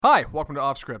Hi, welcome to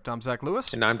Off Script. I'm Zach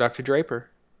Lewis. And I'm Dr.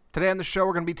 Draper. Today on the show,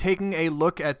 we're going to be taking a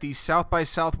look at the South by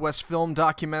Southwest film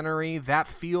documentary, That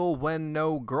Feel When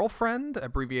No Girlfriend,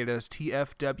 abbreviated as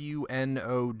TFWNOGF,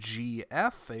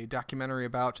 a documentary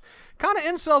about kind of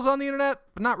incels on the internet,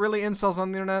 but not really incels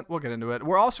on the internet. We'll get into it.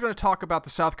 We're also going to talk about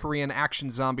the South Korean action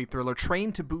zombie thriller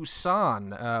Train to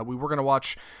Busan. We were going to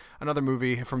watch another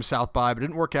movie from South by, but it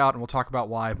didn't work out, and we'll talk about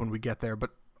why when we get there.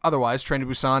 But otherwise, Train to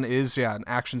Busan is, an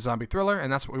action zombie thriller,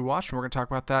 and that's what we watched, and we're going to talk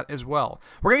about that as well.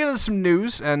 We're going to get into some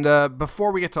news, and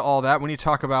before we get to all that, we need to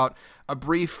talk about a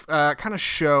brief kind of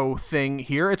show thing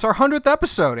here. It's our 100th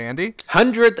episode, Andy.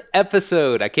 100th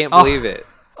episode. I can't believe it.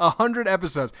 100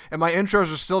 episodes, and my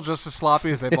intros are still just as sloppy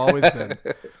as they've always been.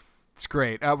 It's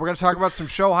great. We're going to talk about some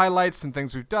show highlights, some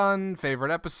things we've done,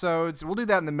 favorite episodes. We'll do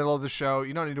that in the middle of the show.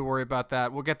 You don't need to worry about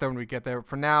that. We'll get there when we get there.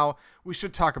 For now, we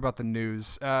should talk about the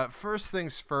news. First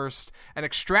things first, an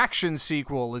Extraction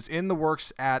sequel is in the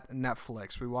works at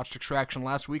Netflix. We watched Extraction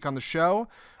last week on the show.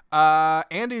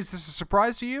 Andy, is this a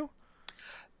surprise to you?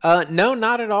 No,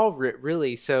 not at all,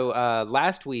 really. So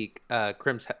last week,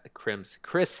 Chris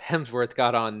Hemsworth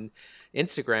got on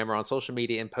Instagram or on social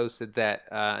media and posted that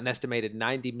an estimated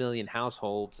 90 million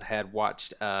households had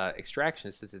watched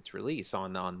Extraction since its release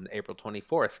on April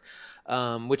 24th,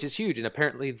 which is huge, and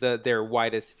apparently their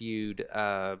widest viewed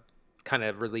kind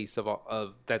of release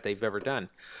of that they've ever done.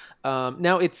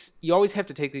 Now, you always have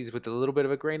to take these with a little bit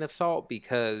of a grain of salt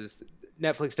because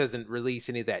Netflix doesn't release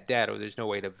any of that data, or there's no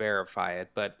way to verify it,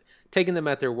 but taking them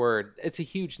at their word, it's a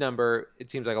huge number. It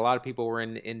seems like a lot of people were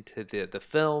into the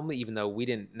film, even though we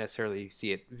didn't necessarily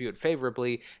view it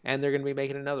favorably, and they're going to be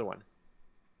making another one.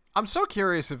 I'm so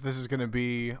curious if this is going to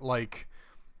be like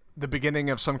the beginning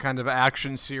of some kind of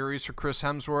action series for Chris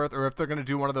Hemsworth, or if they're going to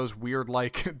do one of those weird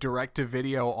like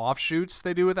direct-to-video offshoots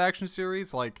they do with action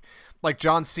series, like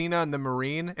John Cena in The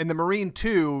Marine. In The Marine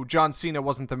 2, John Cena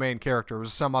wasn't the main character. It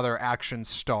was some other action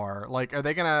star. Like, are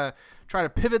they going to try to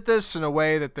pivot this in a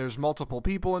way that there's multiple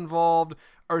people involved,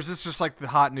 or is this just like the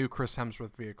hot new Chris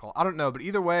Hemsworth vehicle? I don't know, but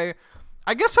either way,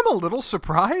 I guess I'm a little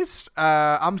surprised.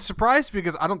 I'm surprised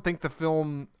because I don't think the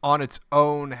film on its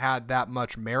own had that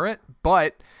much merit,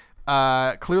 but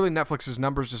clearly Netflix's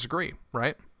numbers disagree,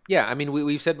 right? Yeah, I mean,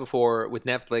 we've said before, with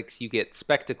Netflix, you get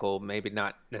spectacle, maybe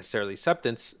not necessarily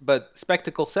substance, but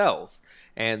spectacle sells.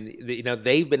 And,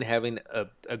 they've been having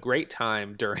a great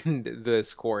time during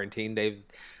this quarantine.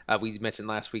 We mentioned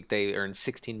last week, they earned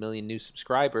 16 million new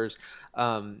subscribers.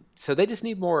 So they just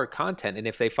need more content. And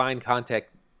if they find content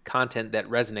that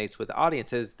resonates with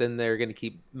audiences, then they're going to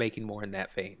keep making more in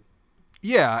that vein.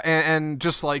 Yeah, and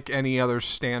just like any other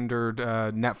standard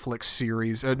Netflix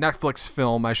series, Netflix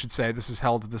film, I should say, this is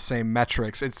held to the same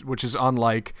metrics, which is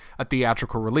unlike a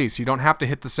theatrical release. You don't have to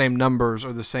hit the same numbers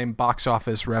or the same box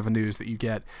office revenues that you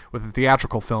get with a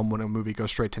theatrical film when a movie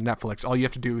goes straight to Netflix. All you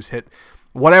have to do is hit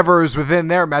whatever is within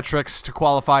their metrics to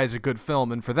qualify as a good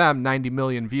film, and for them, 90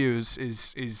 million views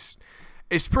is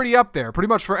pretty up there, pretty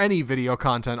much for any video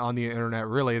content on the internet,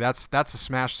 really. That's a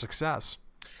smash success.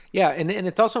 Yeah, and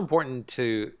it's also important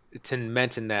to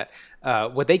mention that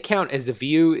what they count as a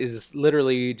view is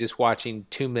literally just watching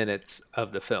 2 minutes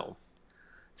of the film.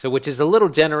 So, which is a little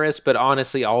generous, but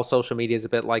honestly, all social media is a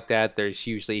bit like that. There's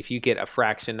usually, if you get a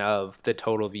fraction of the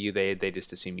total view, they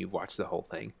just assume you've watched the whole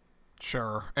thing.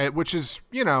 Sure, which is,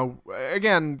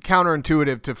 again,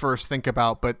 counterintuitive to first think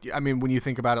about. But, I mean, when you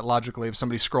think about it logically, if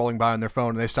somebody's scrolling by on their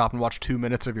phone and they stop and watch 2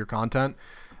 minutes of your content,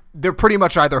 they're pretty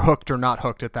much either hooked or not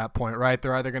hooked at that point, right?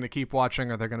 They're either going to keep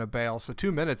watching or they're going to bail. So 2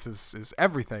 minutes is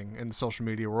everything in the social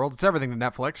media world. It's everything to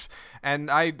Netflix. And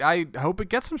I hope it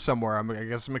gets them somewhere. I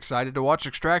guess I'm excited to watch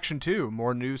Extraction 2.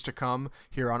 More news to come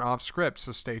here on Off Script,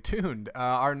 so stay tuned.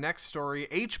 Our next story,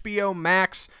 HBO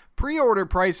Max pre-order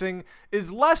pricing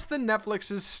is less than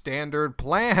Netflix's standard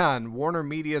plan. Warner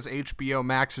Media's HBO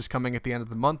Max is coming at the end of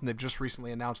the month, and they've just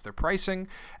recently announced their pricing.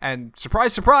 And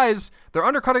surprise, surprise, they're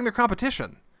undercutting their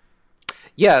competition.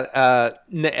 Yeah,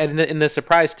 and the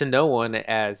surprise to no one,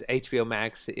 as HBO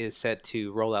Max is set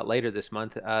to roll out later this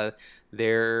month,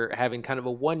 they're having kind of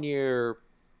a 1-year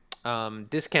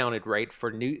discounted rate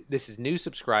for new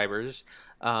subscribers,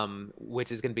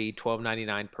 which is going to be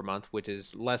 $12.99 per month, which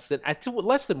is less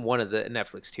than one of the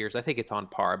Netflix tiers. I think it's on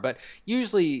par, but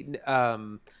usually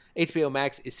HBO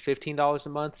Max is $15 a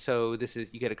month, so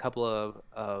you get a couple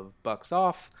of bucks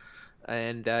off,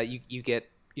 and you get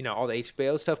all the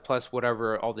HBO stuff plus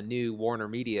all the new Warner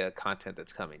Media content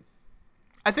that's coming.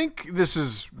 I think this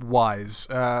is wise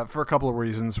for a couple of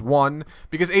reasons. One,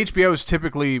 because HBO is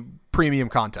typically premium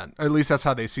content. Or at least that's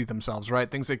how they see themselves, right?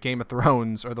 Things like Game of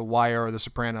Thrones or The Wire or The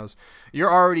Sopranos.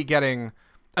 You're already getting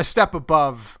a step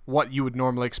above what you would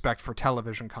normally expect for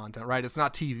television content, right? It's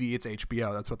not TV, it's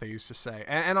HBO. That's what they used to say.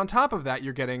 And on top of that,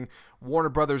 you're getting Warner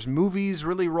Brothers movies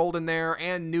really rolled in there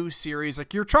and new series. Like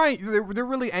they're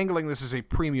really angling this as a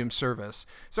premium service.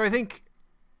 So I think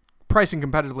pricing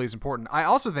competitively is important. I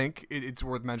also think it's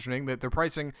worth mentioning that they're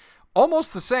pricing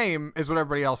almost the same as what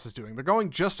everybody else is doing. They're going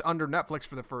just under Netflix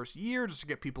for the first year just to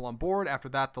get people on board. After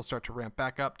that, they'll start to ramp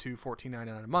back up to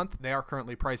 $14.99 a month. They are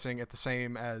currently pricing at the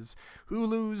same as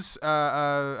Hulu's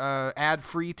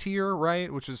ad-free tier,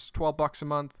 right, which is $12 a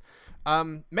month.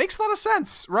 Makes a lot of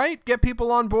sense, right? Get people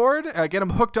on board, get them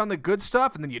hooked on the good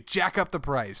stuff, and then you jack up the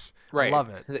price. Right. Love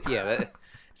it. Yeah,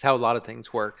 that's how a lot of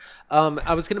things work.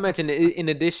 I was going to mention, in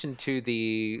addition to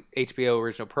the HBO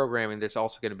original programming, there's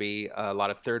also going to be a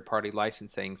lot of third-party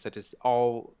licensing, such as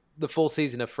all the full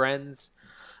season of Friends.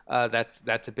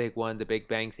 That's a big one. The Big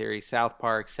Bang Theory, South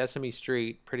Park, Sesame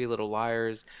Street, Pretty Little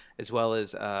Liars, as well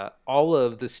as all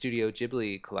of the Studio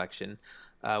Ghibli collection,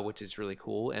 which is really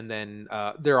cool. And then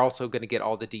they're also going to get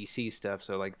all the DC stuff,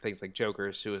 so like things like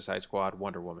Joker, Suicide Squad,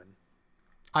 Wonder Woman.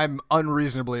 I'm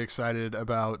unreasonably excited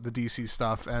about the DC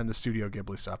stuff and the Studio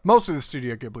Ghibli stuff. Most of the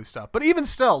Studio Ghibli stuff. But even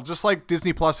still, just like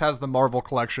Disney Plus has the Marvel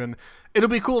collection, it'll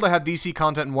be cool to have DC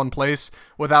content in one place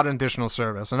without an additional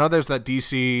service. I know there's that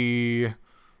DC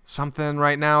something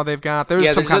right now they've got.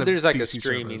 There's like DC a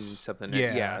streaming service. Something.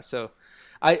 Yeah. So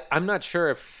I'm not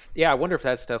sure if... Yeah, I wonder if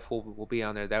that stuff will be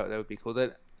on there. That would be cool.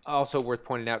 That also worth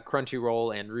pointing out,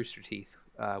 Crunchyroll and Rooster Teeth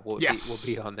will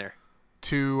be on there.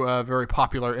 Two very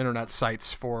popular internet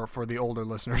sites for the older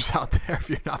listeners out there, if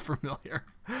you're not familiar.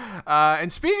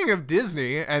 And speaking of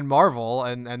Disney and Marvel,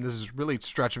 and this is really a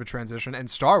stretch of a transition, and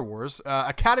Star Wars,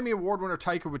 Academy Award winner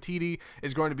Taika Waititi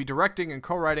is going to be directing and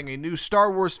co-writing a new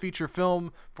Star Wars feature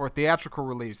film for theatrical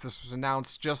release. This was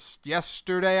announced just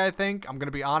yesterday, I think. I'm going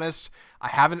to be honest, I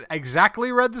haven't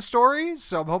exactly read the story,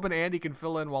 so I'm hoping Andy can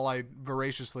fill in while I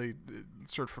voraciously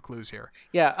search for clues here.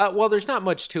 Yeah, well, there's not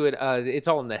much to it. It's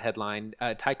all in the headline.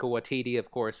 Taika Waititi,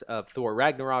 of course, of Thor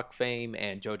Ragnarok fame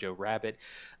and Jojo Rabbit,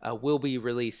 will be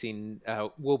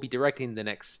directing the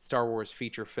next Star Wars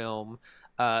feature film.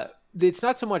 It's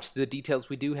not so much the details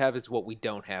we do have as what we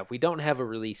don't have. We don't have a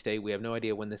release date. We have no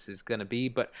idea when this is going to be,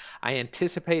 but I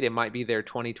anticipate it might be their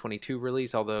 2022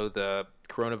 release, although the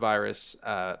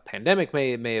coronavirus pandemic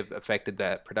may have affected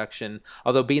that production.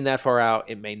 Although being that far out,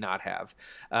 it may not have.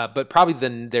 But probably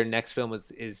their next film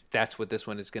is that's what this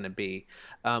one is going to be.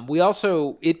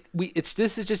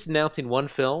 This is just announcing one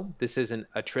film. This isn't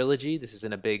a trilogy. This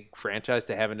isn't a big franchise.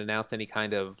 They haven't announced any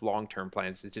kind of long-term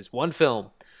plans. It's just one film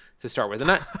to start with.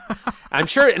 And I'm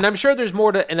sure there's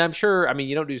more to, and I'm sure, I mean,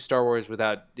 you don't do Star Wars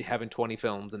without having 20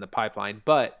 films in the pipeline,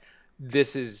 but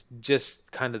this is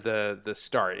just kind of the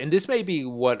start. And this may be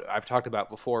what I've talked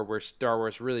about before, where Star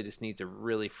Wars really just needs a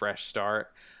really fresh start.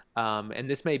 And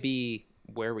this may be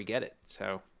where we get it.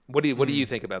 So what do you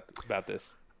think about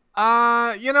this?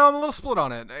 I'm a little split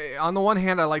on it. On the one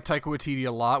hand, I like Taika Waititi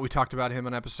a lot. We talked about him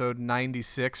in episode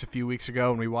 96 a few weeks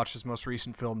ago when we watched his most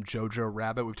recent film, Jojo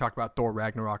Rabbit. We've talked about Thor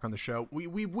Ragnarok on the show.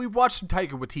 We've watched some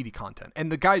Taika Waititi content, and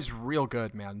the guy's real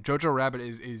good, man. Jojo Rabbit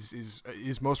is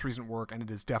his most recent work, and it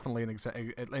is definitely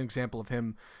an example of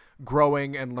him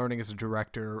growing and learning as a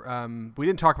director. We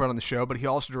didn't talk about it on the show, but he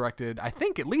also directed, I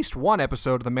think, at least one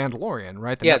episode of The Mandalorian,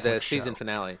 right? The season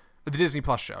finale. The Disney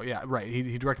Plus show, yeah, right.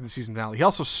 He directed the season finale. He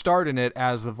also starred in it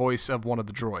as the voice of one of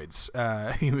the droids.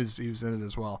 He was in it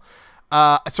as well.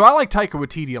 So I like Taika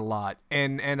Waititi a lot,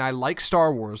 and I like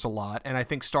Star Wars a lot, and I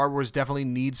think Star Wars definitely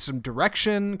needs some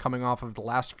direction coming off of the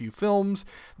last few films.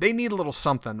 They need a little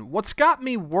something. What's got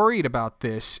me worried about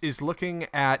this is looking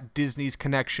at Disney's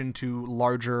connection to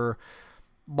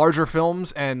larger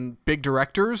films and big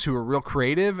directors who are real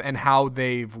creative and how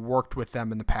they've worked with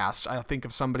them in the past. I think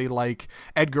of somebody like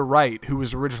Edgar Wright, who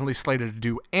was originally slated to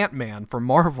do Ant-Man for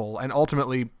Marvel and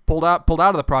ultimately pulled out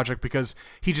of the project because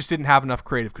he just didn't have enough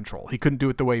creative control. He couldn't do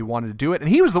it the way he wanted to do it, and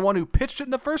he was the one who pitched it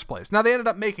in the first place. Now, they ended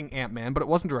up making Ant-Man, but it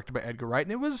wasn't directed by Edgar Wright,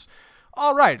 and it was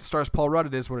all right. It stars Paul Rudd.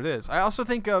 It is what it is. I also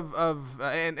think of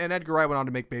Edgar Wright went on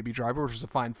to make Baby Driver, which is a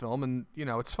fine film, and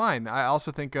it's fine. I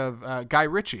also think of Guy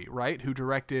Ritchie, right, who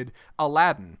directed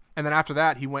Aladdin, and then after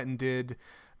that he went and did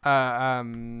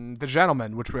The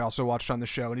Gentleman, which we also watched on the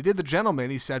show. And he did The Gentleman,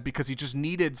 he said, because he just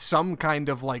needed some kind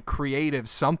of like creative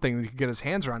something that he could get his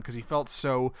hands around because he felt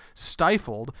so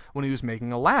stifled when he was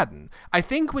making Aladdin. I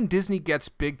think when Disney gets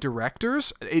big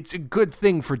directors, it's a good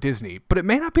thing for Disney, but it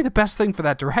may not be the best thing for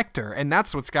that director, and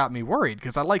that's what's got me worried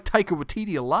because I like Taika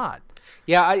Waititi a lot.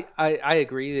 Yeah, I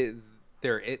agree that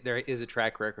there is a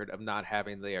track record of not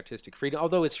having the artistic freedom,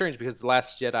 although it's strange because The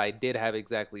Last Jedi did have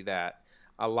exactly that.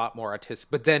 a lot more artistic.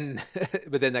 But then,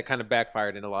 but then that kind of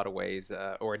backfired in a lot of ways,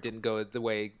 or it didn't go the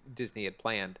way Disney had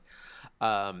planned,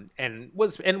 and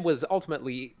was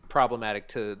ultimately problematic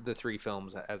to the three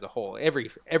films as a whole.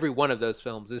 Every one of those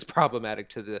films is problematic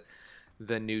to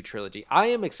the new trilogy. I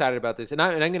am excited about this, and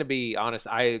I'm going to be honest.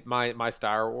 My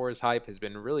Star Wars hype has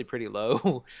been really pretty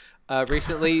low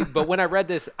recently. But when I read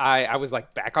this, I was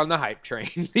like back on the hype train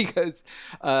because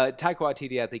Taika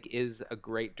Waititi, I think, is a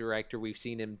great director. We've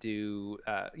seen him do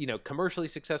commercially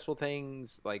successful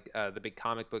things like the big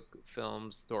comic book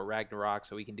films, Thor Ragnarok.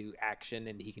 So he can do action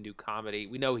and he can do comedy.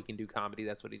 We know he can do comedy.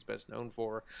 That's what he's best known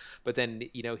for. But then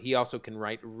he also can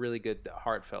write really good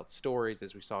heartfelt stories,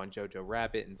 as we saw in Jojo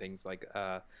Rabbit and things like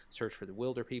Search for the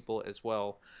Wilder People as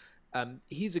well.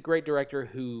 He's a great director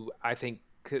who I think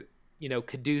could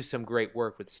do some great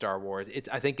work with Star Wars.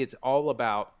 I think it's all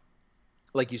about,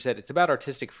 like you said, it's about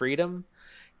artistic freedom,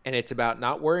 and it's about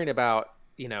not worrying about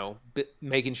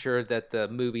making sure that the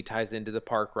movie ties into the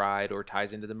park ride or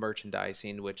ties into the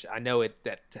merchandising, which I know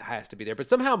that has to be there. But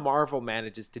somehow Marvel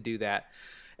manages to do that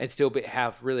and still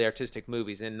have really artistic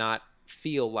movies and not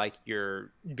feel like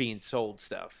you're being sold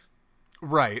stuff.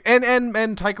 Right. And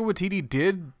Taika Waititi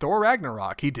did Thor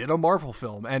Ragnarok. He did a Marvel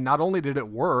film, and not only did it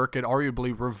work, it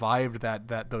arguably revived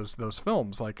those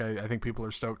films. Like I think people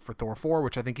are stoked for Thor 4,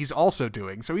 which I think he's also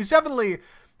doing. So he's definitely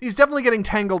getting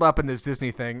tangled up in this Disney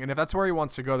thing, and if that's where he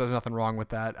wants to go, there's nothing wrong with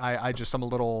that. I'm a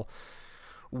little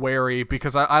wary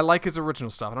because I like his original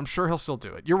stuff, and I'm sure he'll still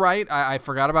do it. You're right. I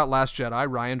forgot about Last Jedi.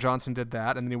 Rian Johnson did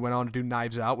that, and then he went on to do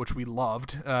Knives Out, which we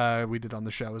loved. We did on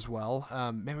the show as well.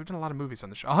 Man, we've done a lot of movies on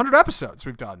the show. 100 episodes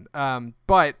we've done.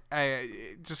 But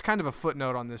just kind of a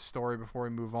footnote on this story before we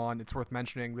move on. It's worth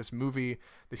mentioning this movie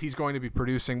that he's going to be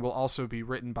producing will be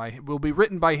written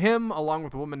by him along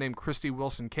with a woman named Christy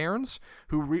Wilson Cairns,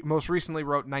 who most recently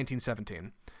wrote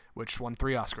 1917. Which won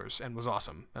 3 Oscars and was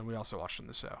awesome, and we also watched on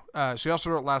the show. She also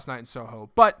wrote Last Night in Soho.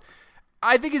 But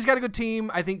I think he's got a good team.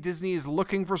 I think Disney is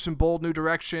looking for some bold new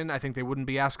direction. I think they wouldn't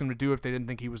be asking him to do it if they didn't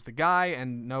think he was the guy,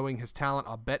 and knowing his talent,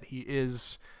 I'll bet he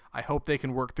is. I hope they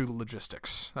can work through the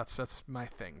logistics. That's my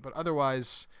thing. But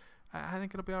otherwise, I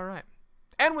think it'll be all right.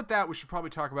 And with that, we should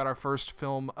probably talk about our first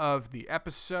film of the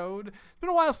episode. It's been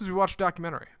a while since we watched a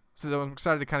documentary, so I'm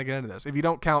excited to kind of get into this. If you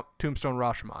don't count Tombstone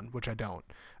Rashomon, which I don't.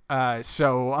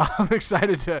 So I'm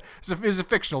excited to. It's a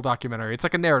fictional documentary. It's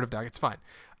like a narrative doc. It's fine.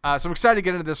 So I'm excited to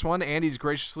get into this one. Andy's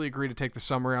graciously agreed to take the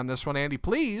summary on this one. Andy,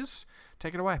 please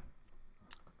take it away.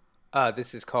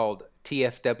 This is called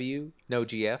TFW, No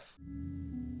GF.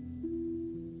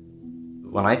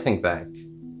 When I think back,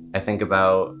 I think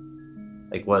about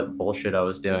like what bullshit I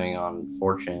was doing on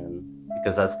 4chan,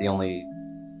 because that's the only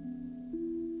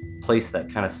place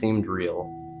that kind of seemed real.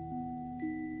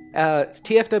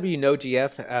 TFW No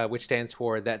GF, which stands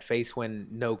for That Face When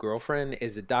No Girlfriend,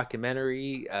 is a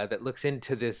documentary that looks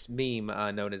into this meme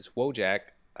known as Wojak,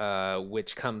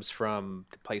 which comes from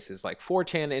places like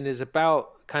 4chan and is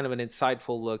about kind of an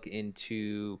insightful look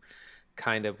into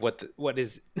kind of what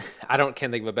is can't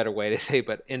think of a better way to say,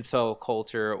 but incel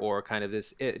culture, or kind of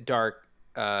this dark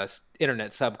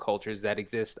internet subcultures that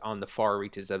exist on the far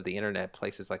reaches of the internet,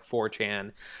 places like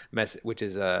 4chan, which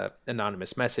is a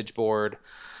anonymous message board,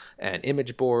 an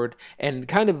image board, and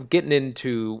kind of getting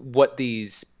into what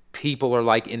these people are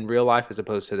like in real life as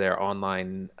opposed to their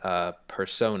online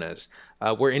personas.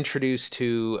 We're introduced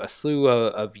to a slew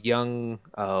of young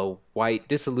white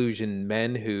disillusioned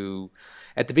men who,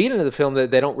 at the beginning of the film,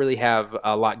 they don't really have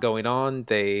a lot going on.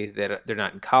 They're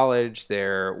not in college.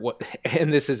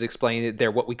 And this is explained.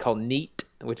 They're what we call NEET,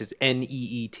 which is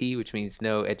NEET, which means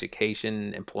no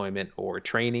education, employment, or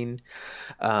training.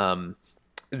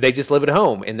 They just live at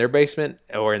home in their basement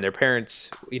or in their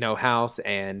parents' house,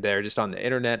 and they're just on the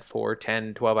internet for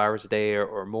 10, 12 hours a day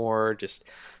or more, just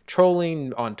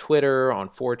trolling on Twitter, on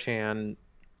 4chan,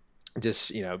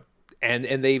 just,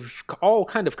 and they've all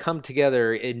kind of come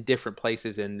together in different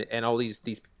places, and all these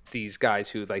guys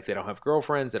who, like, they don't have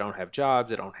girlfriends, they don't have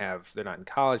jobs, they're not in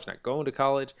college, not going to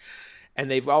college,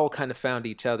 and they've all kind of found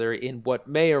each other in what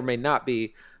may or may not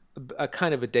be a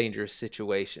kind of a dangerous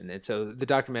situation. And so the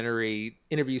documentary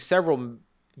interviews several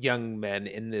young men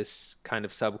in this kind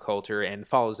of subculture and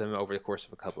follows them over the course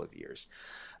of a couple of years.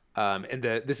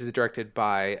 This is directed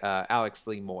by Alex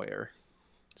Lee Moyer.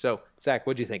 So, Zach,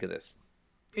 what do you think of this?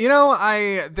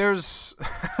 There's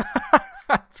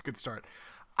it's a good start.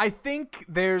 I think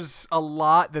there's a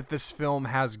lot that this film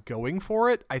has going for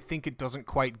it. I think it doesn't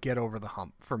quite get over the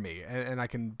hump for me. And I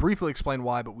can briefly explain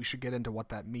why, but we should get into what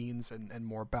that means and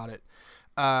more about it.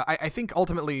 I think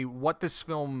ultimately what this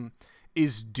film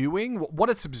is doing, what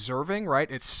it's observing, right?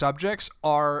 Its subjects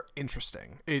are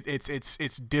interesting.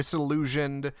 It's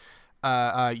disillusioned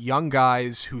young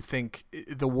guys who think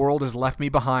the world has left me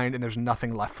behind and there's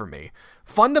nothing left for me.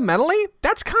 Fundamentally,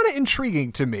 that's kind of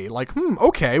intriguing to me. Like,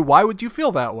 okay, why would you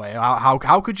feel that way?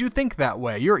 How could you think that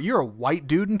way? You're a white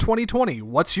dude in 2020.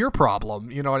 What's your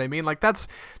problem? You know what I mean? Like, that's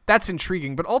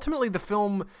intriguing. But ultimately, the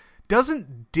film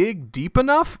doesn't dig deep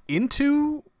enough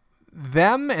into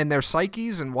them and their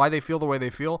psyches and why they feel the way they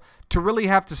feel to really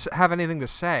have to have anything to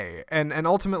say. And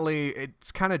ultimately,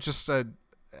 it's kind of just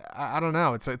I don't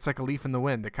know. It's like a leaf in the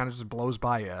wind. It kind of just blows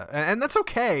by you, and that's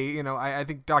okay. You know, I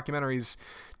think documentaries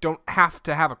don't have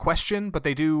to have a question, but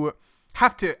they do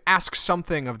have to ask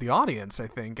something of the audience, I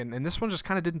think. And this one just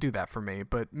kind of didn't do that for me.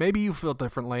 But maybe you feel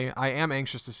differently. I am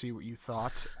anxious to see what you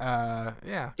thought.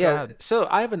 Yeah. Go ahead. So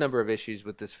I have a number of issues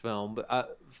with this film.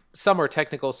 Some are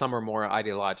technical, some are more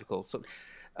ideological. So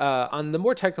on the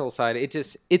more technical side,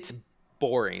 it's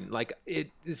boring. Like,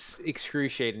 it is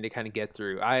excruciating to kind of get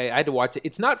through. I had to watch it.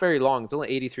 It's not very long. It's only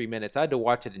 83 minutes. I had to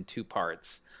watch it in 2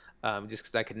 parts, just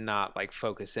because I could not like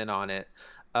focus in on it.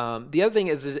 The other thing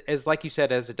is like you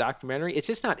said, as a documentary, it's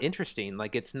just not interesting.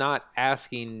 Like, it's not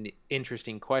asking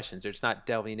interesting questions. It's not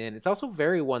delving in. It's also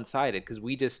very one-sided because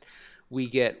we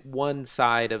get one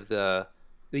side of the,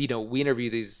 you know, we interview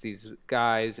these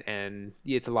guys and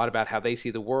it's a lot about how they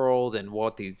see the world and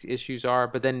what these issues are,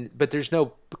 but there's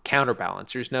no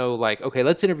counterbalance. There's no like, okay,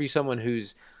 let's interview someone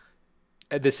who's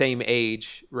at the same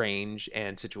age range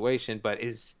and situation, but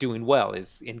is doing well,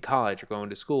 is in college or going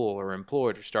to school or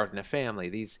employed or starting a family,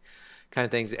 these kind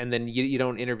of things. And then you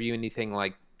don't interview anything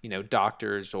like, you know,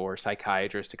 doctors or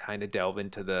psychiatrists to kind of delve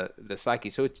into the psyche.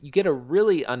 So you get a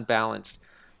really unbalanced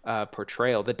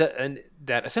portrayal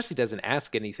that essentially doesn't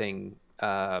ask anything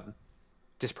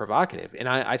just provocative. And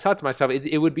I thought to myself,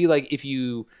 it would be like if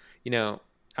you know,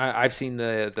 I've seen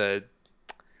the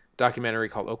documentary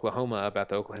called Oklahoma about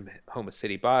the Oklahoma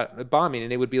City bombing,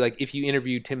 and it would be like if you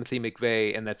interviewed Timothy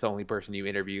McVeigh and that's the only person you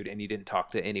interviewed and you didn't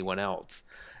talk to anyone else.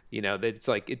 You know, it's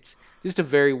like it's just a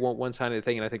very one-sided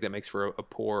thing, and I think that makes for a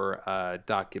poor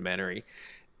documentary.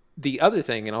 The other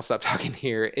thing, and I'll stop talking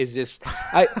here, is just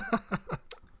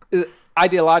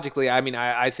ideologically, I mean,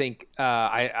 I think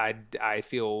I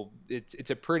feel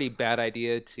it's a pretty bad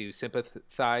idea to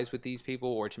sympathize with these people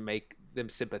or to make them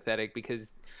sympathetic,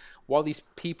 because while these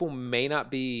people may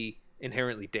not be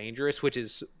inherently dangerous, which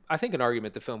is, I think, an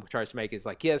argument the film tries to make, is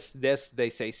like, yes, they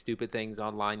say stupid things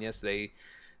online. Yes, they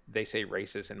say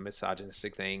racist and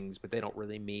misogynistic things, but they don't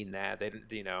really mean that. They,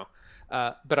 you know,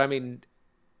 but I mean,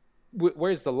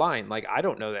 where's the line? Like, I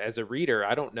don't know that as a reader.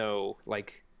 I don't know,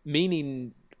 like,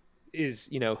 meaning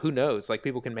is, you know, who knows? Like,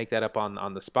 people can make that up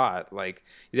on the spot. Like,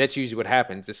 that's usually what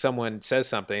happens is someone says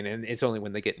something and it's only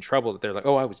when they get in trouble that they're like,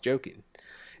 oh, I was joking,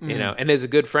 you know? And as a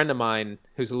good friend of mine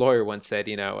who's a lawyer once said,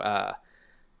 you know,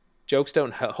 jokes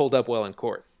don't hold up well in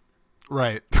court.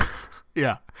 Right.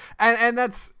 Yeah. And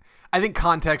that's, I think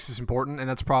context is important, and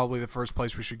that's probably the first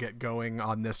place we should get going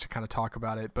on this to kind of talk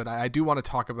about it. But I do want to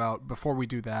talk about, before we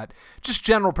do that, just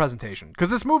general presentation. Because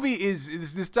this movie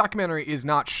this documentary is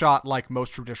not shot like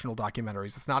most traditional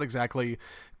documentaries. It's not exactly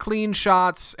clean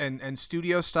shots and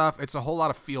studio stuff. It's a whole lot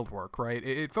of field work, right?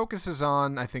 It focuses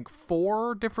on, I think,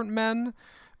 4 different men.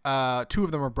 2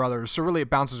 of them are brothers, so really it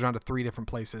bounces around to 3 different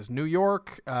places: New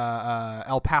York,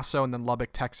 El Paso, and then Lubbock,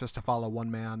 Texas, to follow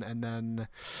one man. And then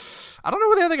I don't know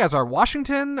where the other guys are,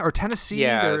 Washington or Tennessee.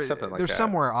 Yeah, something like they're that.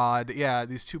 Somewhere odd. Yeah,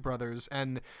 these 2 brothers.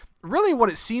 And really what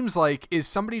it seems like is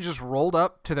somebody just rolled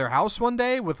up to their house one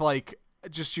day with like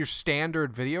just your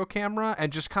standard video camera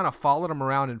and just kind of followed them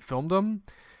around and filmed them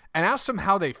and asked them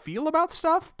how they feel about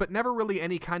stuff, but never really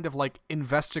any kind of like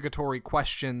investigatory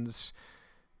questions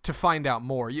to find out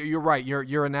more. You're right.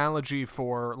 Your analogy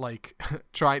for like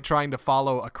trying to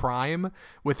follow a crime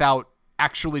without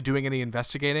actually doing any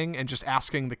investigating and just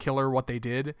asking the killer what they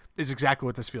did is exactly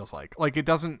what this feels like. Like, it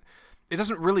doesn't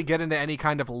really get into any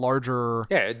kind of larger.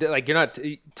 Yeah, like, you're not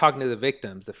talking to the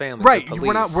victims, the family, right? the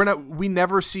police. We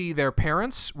never see their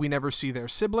parents. We never see their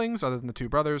siblings, other than the 2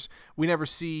 brothers. We never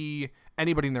see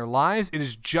anybody in their lives. It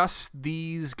is just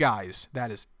these guys.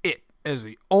 That is it. Is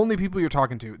the only people you're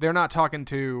talking to. They're not talking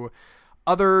to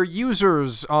other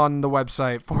users on the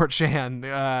website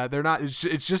 4chan. They're not. It's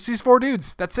just these 4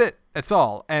 dudes. That's it. That's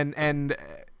all. And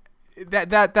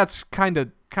that's kind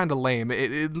of lame.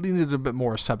 It needed a bit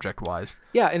more subject wise.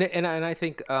 Yeah, and I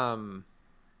think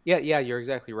yeah, you're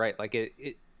exactly right. Like,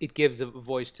 it gives a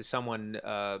voice to someone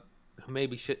who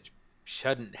maybe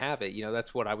shouldn't have it. You know,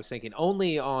 that's what I was thinking.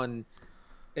 Only on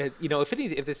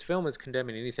If this film is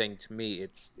condemning anything to me,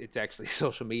 it's actually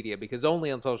social media, because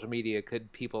only on social media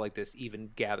could people like this even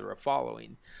gather a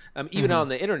following. Even on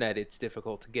the internet, it's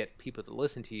difficult to get people to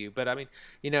listen to you. But I mean,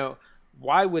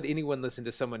 why would anyone listen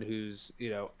to someone who's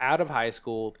out of high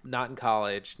school, not in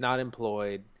college, not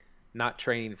employed, not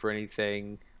training for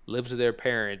anything, lives with their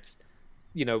parents,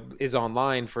 is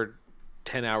online for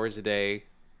 10 hours a day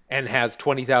and has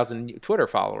 20,000 Twitter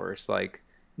followers? Like,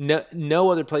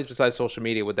 no other place besides social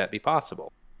media would that be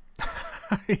possible.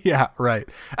 Yeah, right.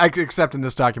 Except in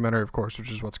this documentary, of course,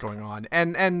 which is what's going on.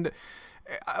 And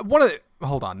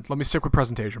hold on, let me stick with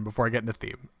presentation before I get into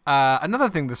theme. Another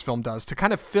thing this film does to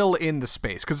kind of fill in the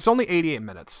space, because it's only 88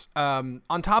 minutes, on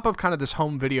top of kind of this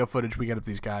home video footage we get of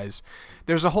these guys,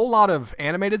 there's a whole lot of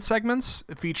animated segments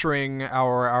featuring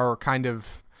our kind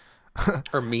of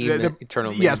or meme,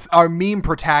 eternal meme. Yes, our meme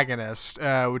protagonist,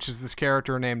 which is this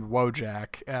character named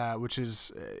Wojak, which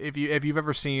is, if you've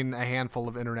ever seen a handful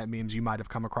of internet memes, you might have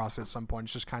come across it at some point.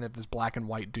 It's just kind of this black and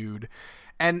white dude.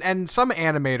 And some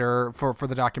animator for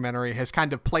the documentary has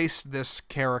kind of placed this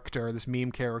character, this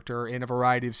meme character, in a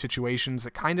variety of situations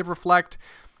that kind of reflect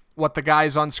what the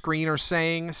guys on screen are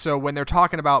saying. So when they're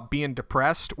talking about being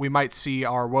depressed, we might see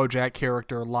our Wojak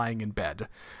character lying in bed,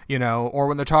 or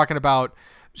when they're talking about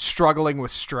struggling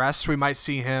with stress, we might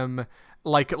see him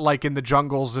like in the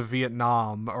jungles of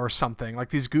Vietnam or something, like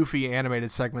these goofy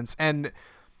animated segments. And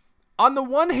on the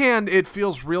one hand, it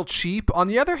feels real cheap. On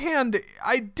the other hand,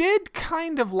 I did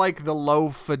kind of like the low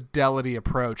fidelity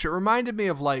approach. It reminded me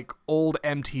of like old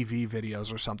MTV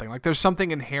videos or something. Like there's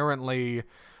something inherently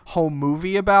home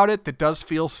movie about it that does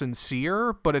feel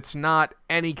sincere, but it's not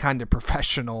any kind of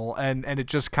professional, and it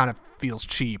just kind of feels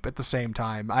cheap at the same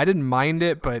time. I didn't mind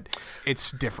it, but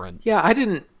it's different. Yeah, I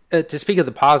didn't. To speak of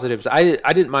the positives, I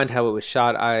didn't mind how it was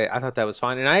shot. I thought that was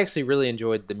fine, and I actually really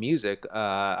enjoyed the music.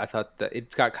 I thought that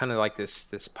it's got kind of like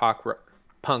this punk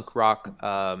rock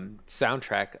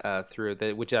soundtrack through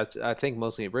it, which I think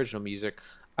mostly original music.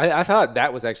 I thought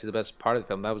that was actually the best part of the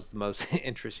film. That was the most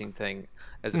interesting thing,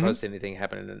 as opposed to anything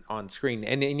happening on screen.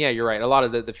 And yeah, you're right. A lot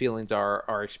of the feelings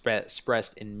are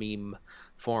expressed in meme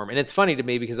form, and it's funny to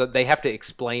me because they have to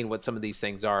explain what some of these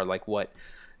things are, like what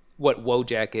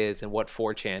Wojak is and what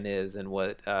 4chan is and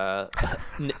what a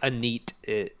NEET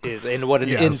is and what an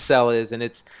incel is, and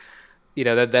it's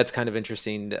that's kind of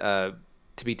interesting to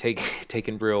be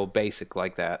taken real basic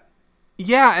like that.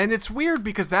 Yeah, and it's weird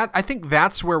because I think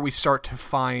that's where we start to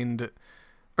find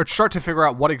or start to figure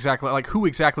out who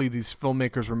exactly these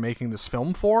filmmakers were making this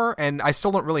film for, and I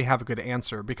still don't really have a good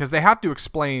answer because they have to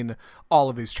explain all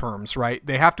of these terms, right?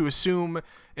 They have to assume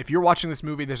if you're watching this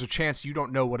movie, there's a chance you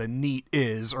don't know what a NEET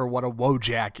is or what a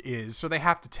Wojak is, so they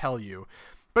have to tell you.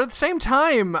 But at the same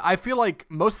time, I feel like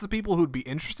most of the people who'd be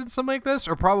interested in something like this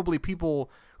are probably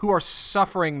people who are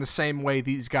suffering the same way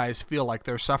these guys feel like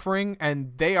they're suffering,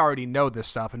 and they already know this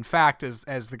stuff. In fact, as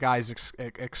the guys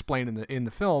explain in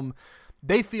the film,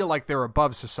 they feel like they're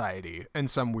above society in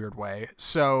some weird way.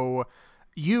 So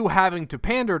you having to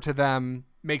pander to them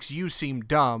makes you seem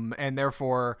dumb, and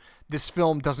therefore this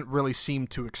film doesn't really seem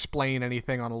to explain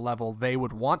anything on a level they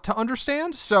would want to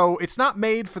understand. So it's not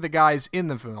made for the guys in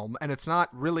the film, and it's not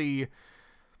really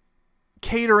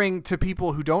catering to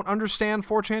people who don't understand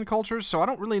 4chan cultures, so I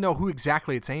don't really know who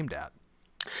exactly it's aimed at.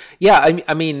 Yeah,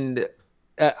 I mean,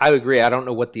 I agree. I don't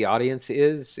know what the audience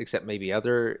is, except maybe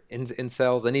other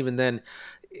incels, and even then,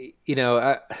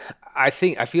 I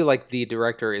feel like the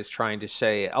director is trying to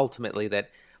say ultimately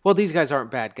that, well, these guys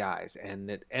aren't bad guys,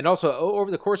 and also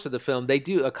over the course of the film,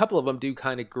 a couple of them do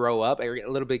kind of grow up, a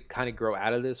little bit kind of grow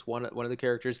out of this. One of the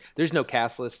characters, there's no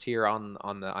cast list here on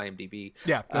the IMDb.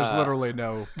 Yeah, there's literally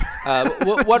no.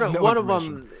 One of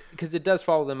them, because it does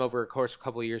follow them over a course of a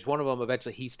couple of years. One of them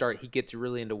eventually he gets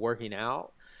really into working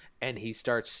out, and he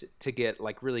starts to get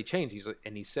like really changed.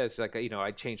 He says like,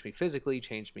 I changed me physically,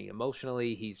 changed me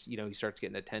emotionally. He starts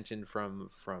getting attention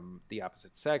from the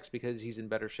opposite sex because he's in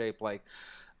better shape. Like.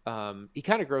 He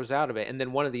kind of grows out of it, and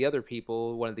then one of the other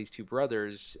people, one of these two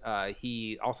brothers,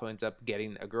 he also ends up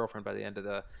getting a girlfriend by the end of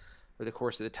the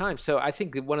course of the time. So I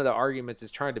think that one of the arguments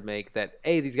is trying to make that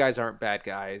these guys aren't bad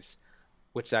guys,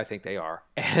 which I think they are,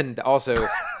 and also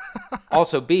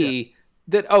B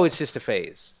that it's just a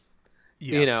phase.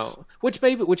 Yes. Which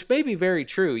may be very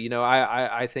true.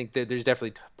 I think that there's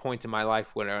definitely points in my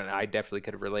life when I definitely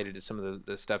could have related to some of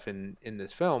the stuff in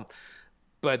this film,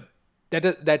 but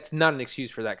that's not an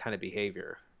excuse for that kind of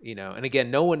behavior, And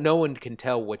again, no one can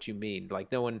tell what you mean.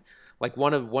 Like no one, like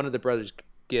one of the brothers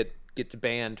gets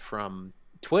banned from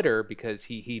Twitter because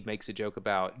he makes a joke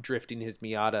about drifting his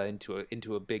Miata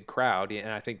into a big crowd, and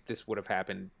I think this would have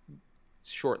happened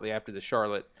shortly after the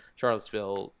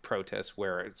Charlottesville protests,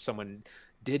 where someone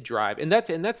did drive, and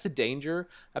that's the danger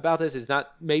about this, is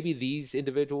not maybe these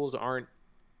individuals aren't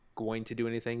going to do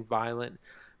anything violent,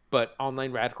 but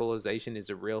online radicalization is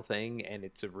a real thing, and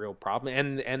it's a real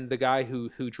problem. And the guy who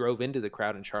drove into the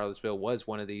crowd in Charlottesville was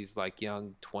one of these like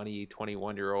young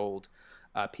 21-year-old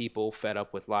people fed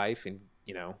up with life, and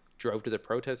drove to the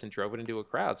protest and drove it into a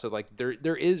crowd. So like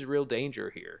there is real danger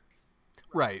here.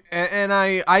 Right. And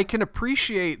I can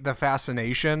appreciate the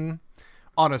fascination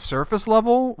on a surface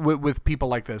level with people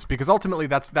like this, because ultimately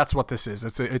that's what this is.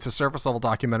 It's a surface level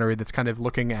documentary that's kind of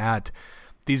looking at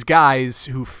these guys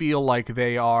who feel like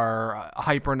they are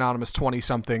hyper anonymous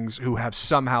 20-somethings who have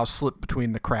somehow slipped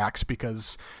between the cracks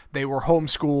because they were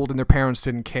homeschooled and their parents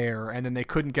didn't care, and then they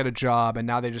couldn't get a job, and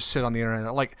now they just sit on the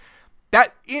internet. Like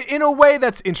that, in a way,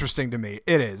 that's interesting to me.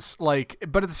 It is, like,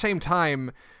 but at the same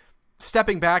time,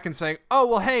 stepping back and saying, oh,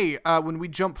 well, hey, when we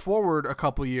jump forward a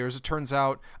couple of years, it turns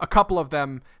out a couple of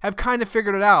them have kind of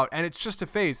figured it out, and it's just a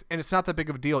phase, and it's not that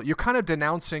big of a deal. You're kind of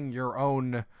denouncing your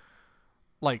own,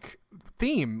 like,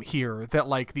 theme here, that,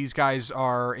 like, these guys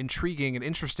are intriguing and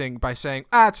interesting by saying,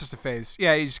 it's just a phase.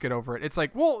 Yeah, you just get over it. It's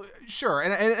like, well, sure.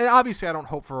 And obviously I don't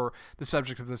hope for the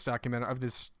subject of this document, of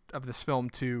this film,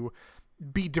 to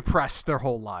be depressed their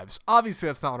whole lives. Obviously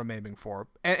that's not what I'm aiming for.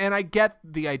 And I get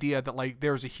the idea that, like,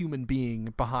 there's a human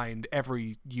being behind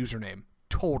every username.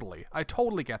 Totally. I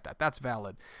totally get that. That's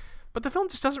valid. But the film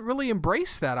just doesn't really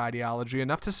embrace that ideology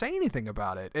enough to say anything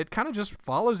about it. It kind of just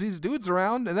follows these dudes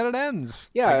around, and then it ends.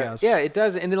 Yeah, it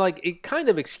does. And then, like, it kind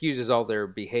of excuses all their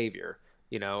behavior,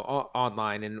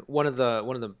 online. And one of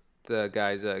the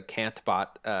guys,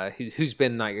 Cantbot, who's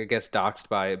been, like, I guess,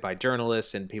 doxxed by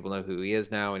journalists, and people know who he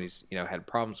is now, and he's had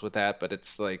problems with that. But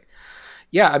it's like,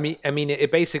 yeah, I mean,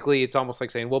 it basically, it's almost like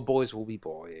saying, well, boys will be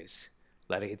boys.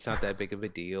 It's not that big of a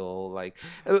deal. Like,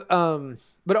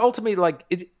 but ultimately, like,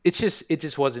 it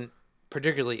just wasn't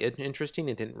particularly interesting.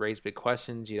 It didn't raise big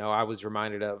questions. I was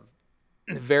reminded of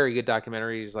very good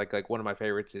documentaries. Like one of my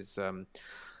favorites is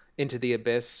Into the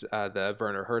Abyss, the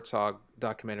Werner Herzog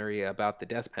documentary about the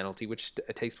death penalty, which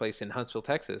takes place in Huntsville,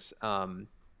 Texas.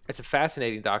 It's a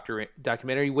fascinating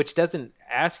documentary, which doesn't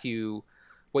ask you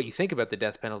what you think about the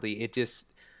death penalty.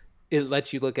 It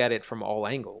lets you look at it from all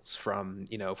angles, from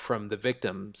the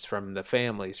victims, from the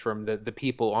families, from the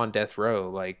people on death row,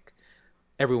 like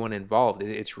everyone involved.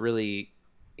 It's really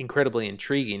incredibly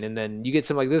intriguing. And then you get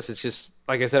something like this. It's just,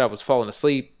 like I said, I was falling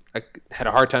asleep. I had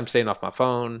a hard time staying off my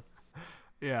phone.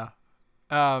 Yeah.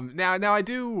 Now I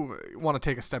do want to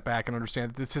take a step back and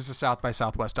understand that this is a South by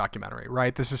Southwest documentary,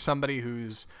 right? This is somebody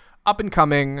who's up and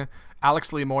coming.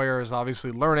 Alex Lee Moyer is obviously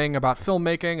learning about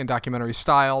filmmaking and documentary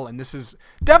style, and this is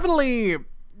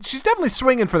she's definitely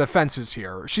swinging for the fences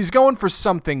here. She's going for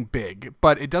something big,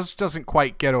 but it doesn't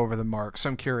quite get over the mark. So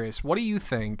I'm curious, what do you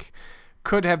think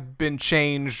could have been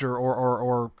changed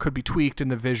or could be tweaked in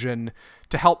the vision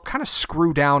to help kind of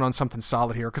screw down on something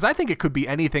solid here? Because I think it could be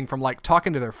anything from, like,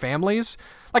 talking to their families.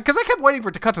 Like, because I kept waiting for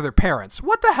it to cut to their parents.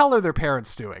 What the hell are their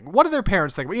parents doing? What do their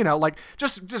parents think? Like,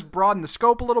 just broaden the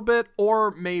scope a little bit, or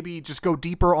maybe just go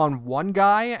deeper on one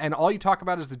guy, and all you talk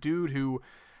about is the dude who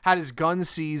had his gun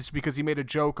seized because he made a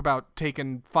joke about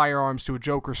taking firearms to a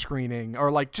Joker screening,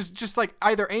 or like just like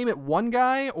either aim at one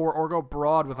guy or go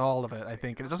broad with all of it, I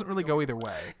think. And it doesn't really go either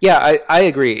way. Yeah, I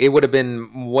agree. It would have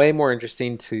been way more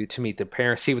interesting to meet the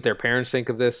parents, see what their parents think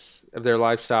of this, of their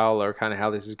lifestyle, or kind of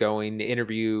how this is going.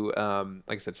 Interview, like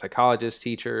I said, psychologists,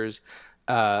 teachers,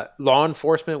 law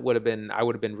enforcement I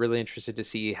would have been really interested to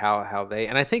see how they,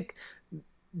 and I think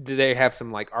they have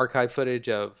some, like, archive footage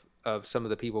of some of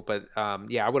the people, but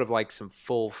I would have liked some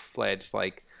full-fledged,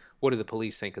 like, what do the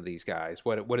police think of these guys?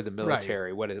 What are the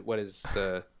military? Right. What is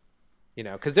the,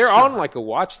 because they're on, like, a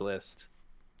watch list.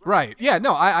 Right. Yeah.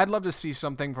 No, I'd love to see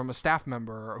something from a staff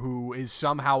member who is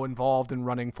somehow involved in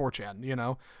running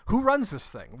 4chan. Who runs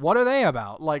this thing? What are they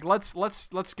about? Like, let's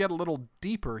get a little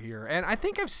deeper here. And I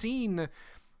think I've seen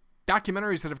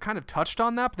documentaries that have kind of touched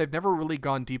on that, but they've never really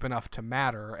gone deep enough to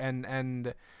matter.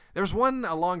 And there was one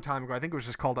a long time ago. I think it was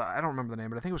just called, I don't remember the name,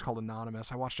 but I think it was called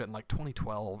Anonymous. I watched it in like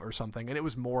 2012 or something, and it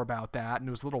was more about that, and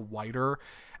it was a little whiter.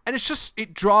 And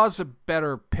it draws a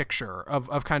better picture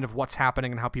of kind of what's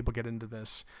happening and how people get into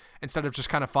this, instead of just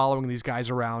kind of following these guys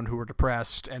around who are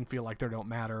depressed and feel like they don't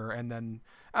matter. And then,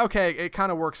 okay, it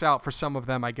kind of works out for some of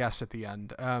them, I guess, at the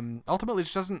end. Ultimately, it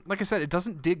just doesn't, like I said, it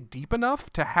doesn't dig deep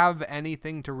enough to have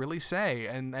anything to really say.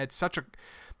 And that's such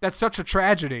a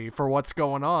tragedy for what's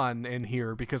going on in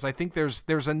here, because I think there's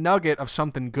a nugget of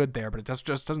something good there, but it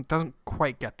just doesn't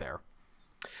quite get there.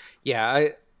 Yeah,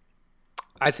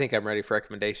 I think I'm ready for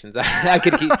recommendations. I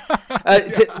could keep.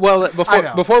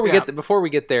 Before we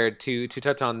get there, to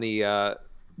touch on the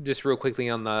just real quickly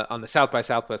on the South by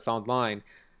Southwest online,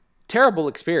 terrible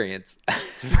experience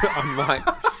on mine.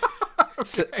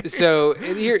 So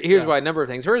here's why. A number of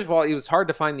things. First of all, it was hard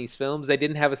to find these films. They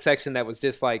didn't have a section that was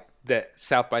just like the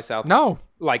South by South. No,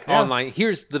 online.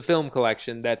 Here's the film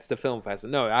collection. That's the film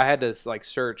festival. No, I had to like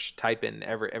search, type in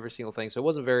every single thing. So it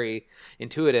wasn't very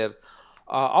intuitive.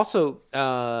 Also,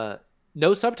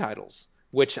 no subtitles,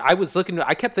 which I was looking.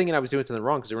 I kept thinking I was doing something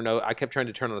wrong because I kept trying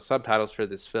to turn on the subtitles for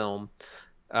this film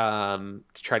to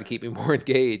try to keep me more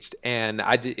engaged, and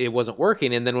it wasn't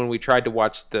working. And then when we tried to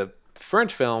watch the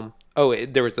French film,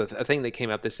 there was a thing that came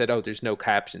up that said, there's no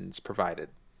captions provided,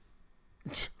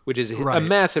 which is a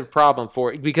massive problem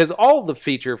because all the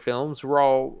feature films were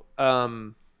all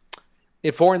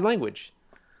in foreign language.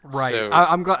 Right. So,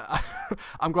 I'm glad.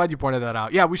 I'm glad you pointed that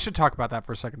out. Yeah, we should talk about that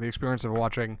for a second. The experience of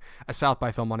watching a South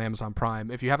by film on Amazon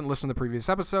Prime. If you haven't listened to the previous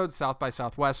episodes, South by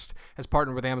Southwest has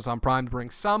partnered with Amazon Prime to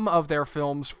bring some of their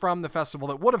films from the festival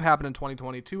that would have happened in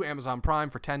 2020 to Amazon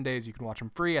Prime for 10 days. You can watch them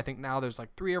free. I think now there's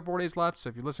like 3 or 4 days left. So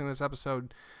if you're listening to this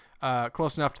episode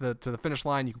close enough to the finish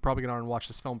line, you can probably get on and watch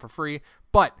this film for free.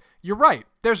 But you're right.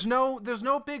 There's no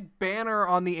big banner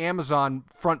on the Amazon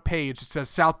front page that says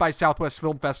South by Southwest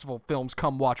Film Festival films,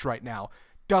 come watch right now.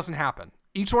 Doesn't happen.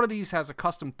 Each one of these has a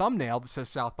custom thumbnail that says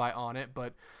South by on it,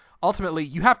 but ultimately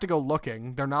you have to go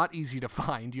looking. They're not easy to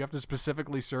find. You have to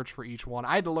specifically search for each one.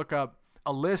 I had to look up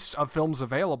a list of films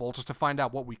available just to find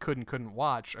out what we could and couldn't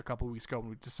watch a couple of weeks ago when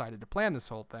we decided to plan this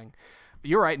whole thing.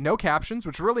 You're right, no captions,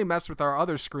 which really messed with our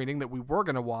other screening that we were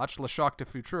going to watch, Le Choc de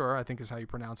Futur, I think is how you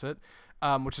pronounce it,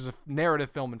 which is a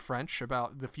narrative film in French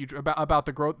about the future, about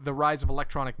the rise of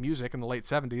electronic music in the late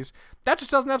 70s. That just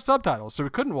doesn't have subtitles, so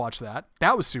we couldn't watch that.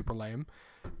 That was super lame.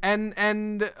 And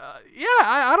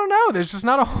I don't know. There's just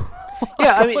not a whole lot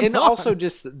yeah, I mean, and on. also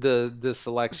just the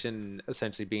selection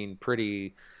essentially being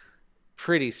pretty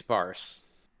sparse.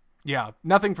 Yeah,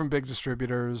 nothing from big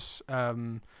distributors.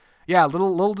 Yeah, a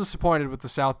little disappointed with the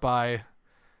South by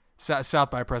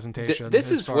presentation.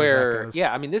 This is where,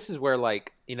 I mean, this is where,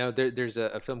 like, you know, there's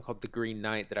a film called The Green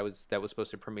Knight that was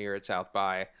supposed to premiere at South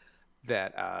by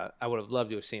that I would have loved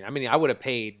to have seen. I mean, I would have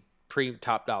paid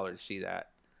top dollar to see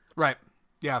that. Right.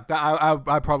 Yeah,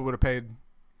 I probably would have paid.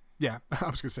 Yeah, I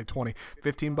was gonna say 20,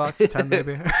 $15, 10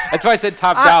 maybe. That's why I said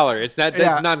top dollar. It's not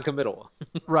non-committal.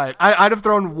 Right. I'd have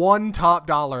thrown one top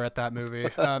dollar at that movie.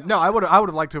 No, I would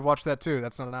have liked to have watched that too.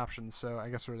 That's not an option. So I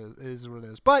guess it is what it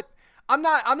is. But I'm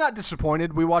not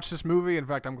disappointed we watched this movie. In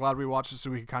fact, I'm glad we watched it so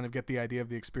we can kind of get the idea of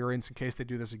the experience in case they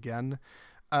do this again.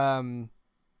 Do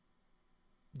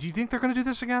you think they're going to do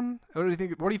this again? What do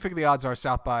you think the odds are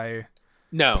South by?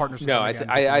 No, partners with no, them again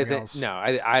for I something think else? no,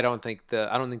 I don't think the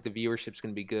viewership's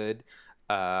going to be good.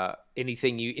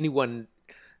 Anything anyone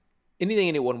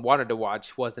wanted to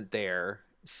watch wasn't there.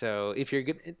 So if you're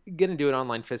gonna do an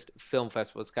online film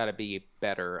festival, it's got to be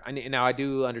better. Now I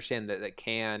do understand that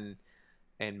Cannes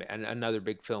and another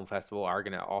big film festival are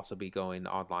going to also be going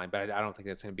online, but I don't think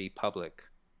that's going to be public.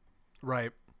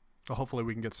 Right. Well, hopefully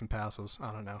we can get some passes.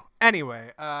 I don't know.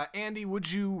 Anyway, Andy,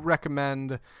 would you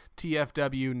recommend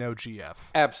TFW No GF?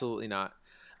 Absolutely not.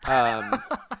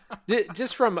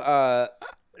 Just from a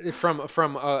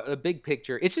big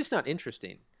picture, it's just not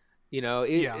interesting. You know,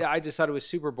 I just thought it was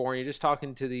super boring. You're just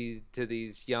talking to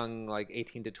these young, like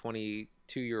 18 to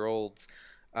 22-year-olds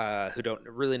who don't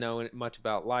really know much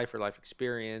about life or life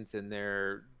experience, and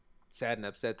they're sad and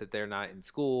upset that they're not in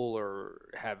school or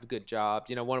have good jobs.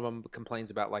 You know, one of them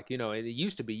complains about, like, you know, it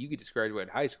used to be you could just graduate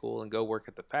high school and go work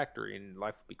at the factory and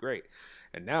life would be great.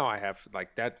 And now I have, like,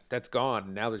 that's gone.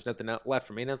 And now there's nothing else left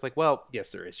for me. And I was like, well,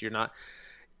 yes, there is.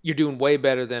 You're doing way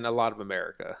better than a lot of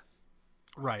America.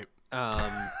 Right.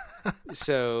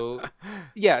 So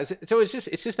yeah, so it's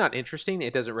just not interesting.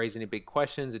 It doesn't raise any big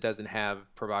questions. It doesn't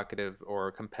have provocative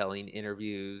or compelling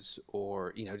interviews,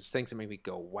 or, you know, just things that make me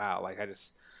go, wow, like I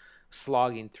just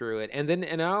slogging through it.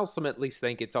 And I ultimately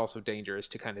think it's also dangerous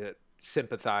to kind of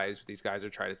sympathize with these guys or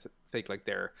try to think like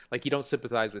they're like, you don't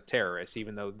sympathize with terrorists,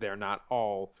 even though they're not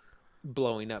all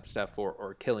blowing up stuff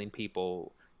or killing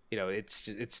people. You know, it's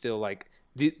still like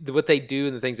what they do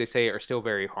and the things they say are still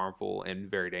very harmful and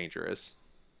very dangerous.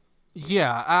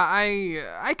 Yeah,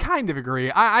 I kind of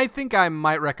agree. I think I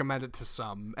might recommend it to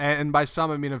some, and by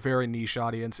some I mean a very niche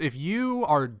audience. If you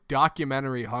are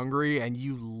documentary hungry and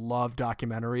you love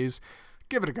documentaries,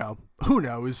 give it a go. Who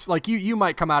knows? Like you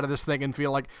might come out of this thing and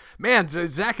feel like, man,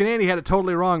 Zach and Andy had it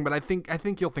totally wrong, but I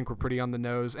think you'll think we're pretty on the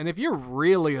nose. And if you're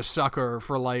really a sucker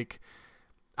for, like,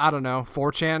 I don't know,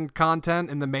 4chan content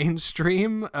in the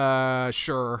mainstream,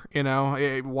 sure,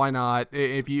 why not?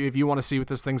 If you want to see what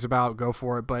this thing's about, go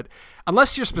for it. But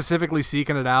unless you're specifically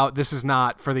seeking it out, this is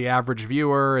not for the average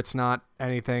viewer. It's not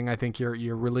anything I think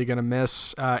you're really gonna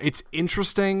miss. It's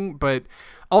interesting, but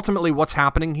ultimately what's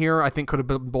happening here, I think, could have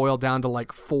been boiled down to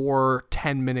like 4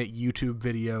 10-minute YouTube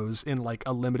videos in like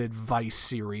a limited Vice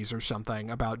series or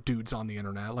something about dudes on the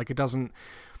internet. Like, it doesn't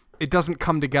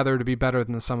come together to be better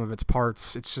than the sum of its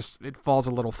parts. It's just, it falls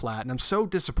a little flat. And I'm so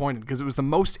disappointed because it was the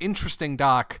most interesting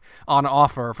doc on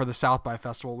offer for the South by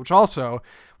Festival, which also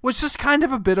was just kind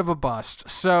of a bit of a bust.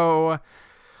 So,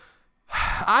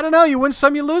 I don't know. You win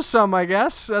some, you lose some, I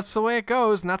guess. That's the way it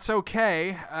goes, and that's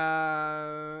okay.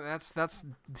 That's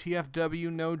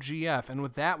TFW no GF. And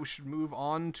with that, we should move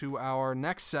on to our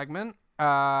next segment.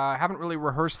 Haven't really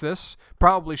rehearsed this.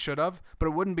 Probably should have, but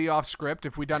it wouldn't be off script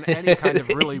if we'd done any kind of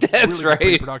really right.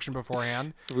 pre-production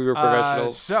beforehand. We were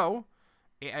professionals. So,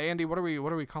 Andy, what are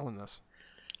we calling this?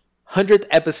 100th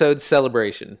episode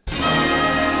celebration.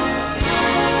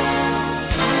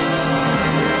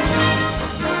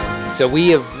 So we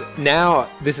have now,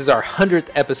 this is our 100th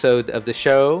episode of the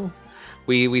show.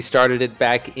 We started it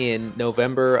back in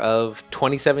November of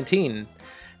 2017,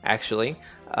 actually.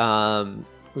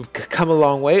 We've come a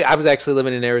long way. I was actually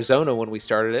living in Arizona when we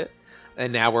started it,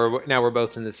 and now we're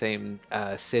both in the same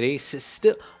city.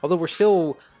 Although we're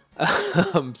still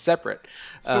separate.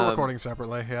 Still recording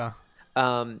separately, yeah.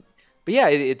 But yeah,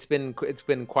 it's been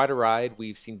quite a ride.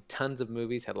 We've seen tons of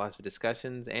movies, had lots of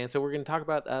discussions, and so we're going to talk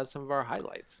about some of our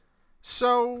highlights.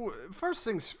 So, first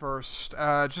things first,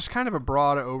 just kind of a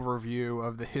broad overview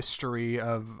of the history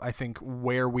of, I think,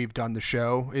 where we've done the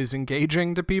show is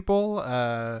engaging to people.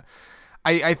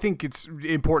 I think it's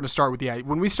important to start with,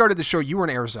 when we started the show, you were in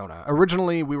Arizona.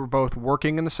 Originally, we were both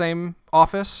working in the same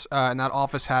office, and that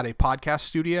office had a podcast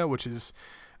studio, which is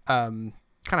kind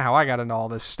of how I got into all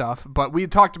this stuff. But we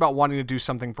had talked about wanting to do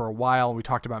something for a while, and we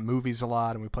talked about movies a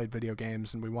lot, and we played video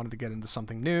games, and we wanted to get into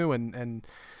something new, and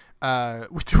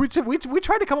we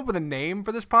tried to come up with a name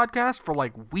for this podcast for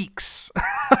like weeks.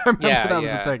 I remember that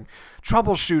was the thing.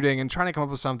 Troubleshooting and trying to come up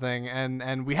with something,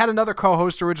 and we had another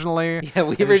co-host originally. Yeah,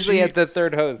 we originally had the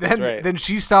third host. That's right. Then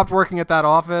she stopped working at that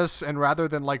office, and rather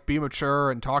than like be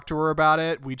mature and talk to her about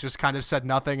it, we just kind of said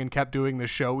nothing and kept doing the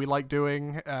show we like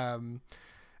doing.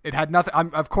 It had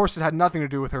nothing. Of course, it had nothing to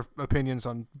do with her opinions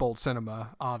on Bold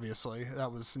Cinema. Obviously,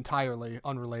 that was entirely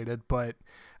unrelated. But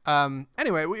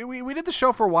anyway, we did the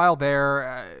show for a while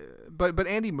there, but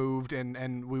Andy moved,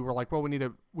 and we were like, well,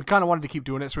 we kind of wanted to keep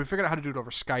doing it, so we figured out how to do it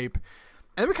over Skype,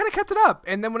 and then we kind of kept it up.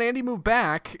 And then when Andy moved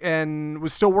back and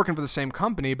was still working for the same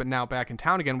company, but now back in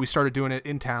town again, we started doing it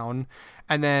in town.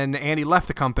 And then Andy left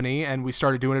the company, and we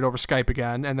started doing it over Skype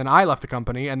again. And then I left the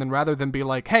company, and then rather than be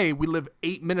like, hey, we live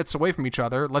 8 minutes away from each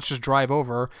other, let's just drive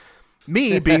over,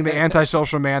 me, being the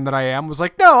antisocial man that I am, was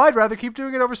like, no, I'd rather keep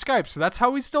doing it over Skype. So that's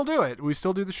how we still do it. We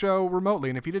still do the show remotely.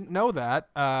 And if you didn't know that,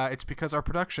 it's because our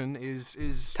production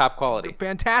is top quality.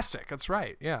 Fantastic. That's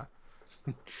right. Yeah.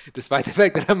 Despite the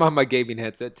fact that I'm on my gaming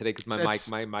headset today because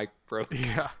my mic broke.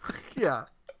 Yeah. Yeah.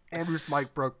 Andrew's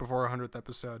mic broke before 100th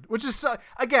episode, which is,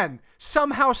 again,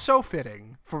 somehow so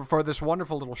fitting for this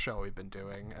wonderful little show we've been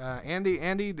doing.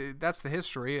 Andy, that's the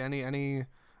history. Any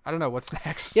I don't know what's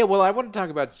next. Yeah, well, I want to talk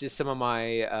about just some of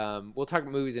my. We'll talk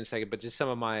about movies in a second, but just some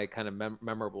of my kind of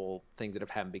memorable things that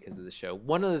have happened because of the show.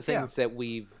 One of the things that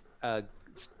we've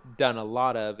done a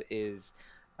lot of is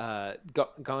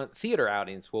gone theater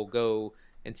outings. We'll go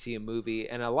and see a movie,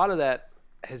 and a lot of that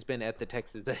has been at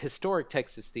the historic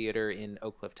Texas Theater in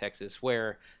Oak Cliff, Texas,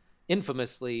 where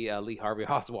infamously Lee Harvey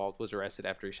Oswald was arrested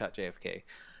after he shot JFK.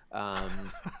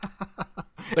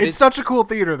 But it's such a cool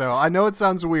theater, though. I know it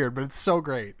sounds weird, but it's so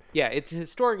great. Yeah, it's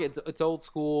historic. It's old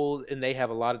school, and they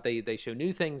have a lot of they show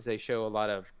new things. They show a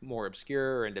lot of more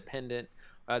obscure or independent.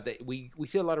 We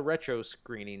see a lot of retro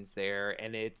screenings there,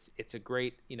 and it's a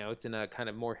great, it's in a kind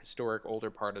of more historic,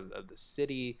 older part of the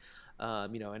city,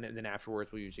 and then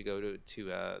afterwards we usually go to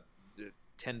the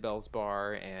 10 Bells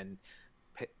bar and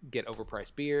get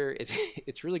overpriced beer.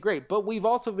 It's really great. But we've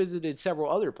also visited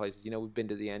several other places. We've been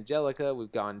to the Angelica.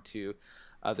 We've gone to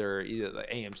either the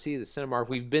AMC, the Cinemark.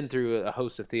 We've been through a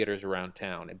host of theaters around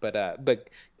town. But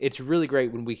it's really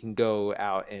great when we can go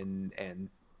out and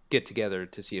get together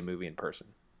to see a movie in person.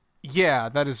 Yeah,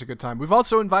 that is a good time. We've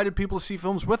also invited people to see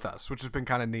films with us, which has been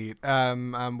kind of neat.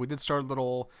 We did start a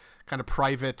little kind of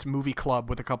private movie club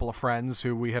with a couple of friends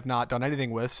who we have not done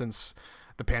anything with since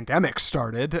the pandemic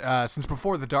started, since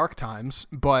before the dark times.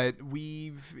 But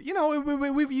we've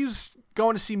used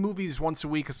going to see movies once a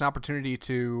week as an opportunity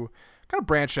to kind of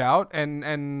branch out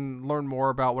and learn more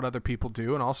about what other people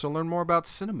do, and also learn more about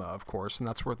cinema, of course, and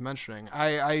that's worth mentioning.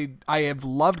 I have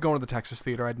loved going to the Texas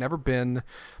Theater. I'd never been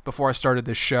before I started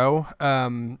this show,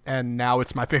 and now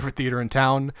it's my favorite theater in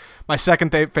town. My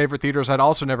second favorite theaters I'd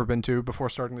also never been to before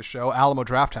starting the show, Alamo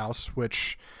Drafthouse,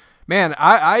 which, man,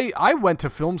 I went to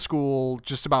film school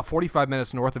just about 45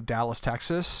 minutes north of Dallas,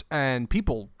 Texas, and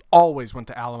people always went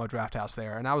to Alamo Drafthouse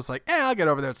there. And I was like, I'll get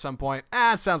over there at some point.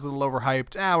 It sounds a little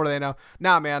overhyped. What do they know?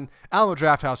 Nah, man, Alamo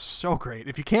Drafthouse is so great.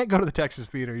 If you can't go to the Texas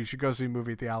Theater, you should go see a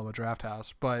movie at the Alamo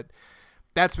Drafthouse. But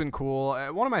that's been cool.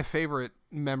 One of my favorite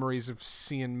memories of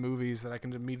seeing movies that I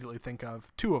can immediately think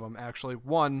of, two of them, actually.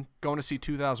 One, going to see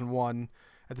 2001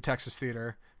 at the Texas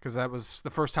Theater, because that was the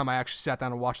first time I actually sat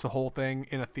down and watched the whole thing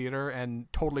in a theater and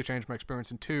totally changed my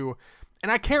experience. And two,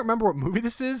 and I can't remember what movie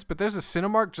this is, but there's a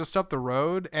Cinemark just up the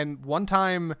road. And one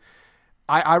time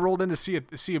I rolled in to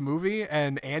see a movie,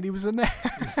 and Andy was in there.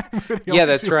 Yeah,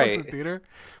 that's right. The theater.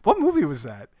 What movie was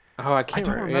that? Oh, I can't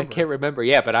remember.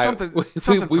 Yeah, but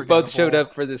we both showed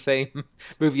up for the same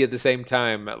movie at the same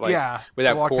time.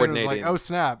 Without coordinating. Like, oh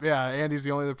snap! Yeah, Andy's the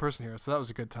only other person here, so that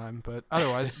was a good time. But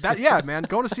otherwise, man,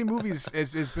 going to see movies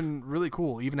has been really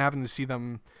cool. Even having to see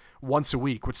them once a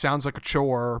week, which sounds like a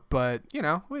chore, but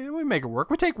we make it work.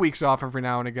 We take weeks off every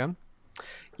now and again.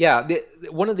 Yeah,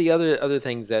 one of the other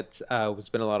things that has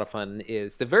been a lot of fun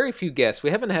is the very few guests.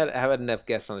 We haven't had enough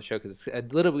guests on the show because it's a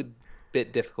little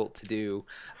bit difficult to do.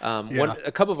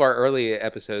 A couple of our early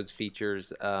episodes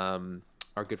features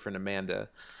our good friend Amanda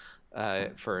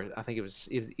for, I think it was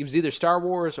either Star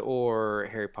Wars or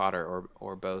Harry Potter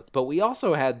or both. But we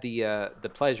also had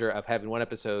the pleasure of having one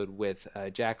episode with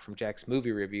Jack from Jack's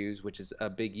Movie Reviews, which is a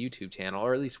big YouTube channel,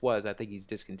 or at least was. I think he's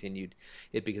discontinued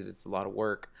it because it's a lot of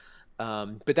work.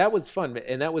 But that was fun,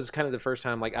 and that was kind of the first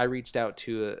time I reached out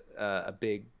to a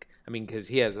big, because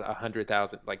he has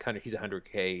 100,000, he's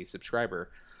 100K subscriber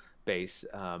base,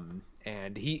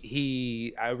 and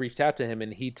I reached out to him,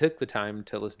 and he took the time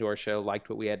to listen to our show, liked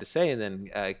what we had to say, and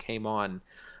then came on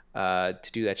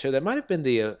to do that show. That might have been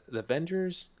the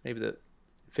Avengers, maybe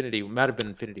might have been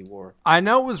Infinity War. I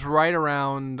know it was right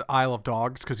around Isle of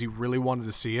Dogs because he really wanted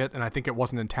to see it, and I think it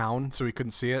wasn't in town, so he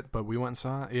couldn't see it, but we went and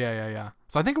saw it. Yeah.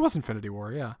 So I think it was Infinity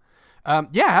War, yeah.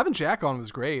 Having Jack on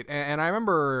was great, and I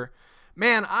remember,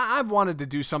 man, I've wanted to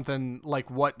do something like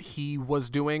what he was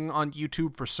doing on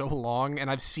YouTube for so long,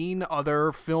 and I've seen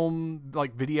other film,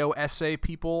 video essay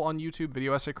people on YouTube,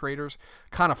 video essay creators,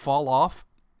 kind of fall off.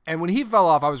 And when he fell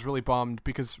off, I was really bummed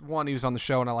because, one, he was on the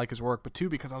show and I like his work, but two,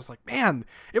 because I was like, man,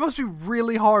 it must be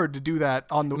really hard to do that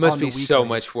on the weekly. It must be so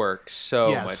much work.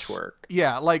 Much work.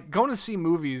 Yeah, going to see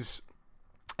movies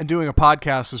and doing a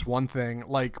podcast is one thing.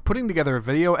 Putting together a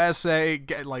video essay,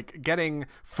 getting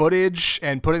footage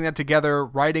and putting that together,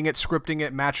 writing it, scripting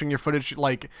it, matching your footage,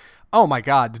 oh my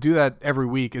God, to do that every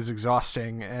week is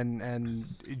exhausting. And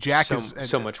Jack is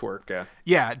so much work. Yeah.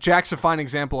 Yeah. Jack's a fine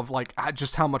example of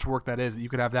just how much work that is, that you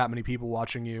could have that many people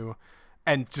watching you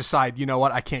and decide, you know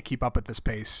what, I can't keep up at this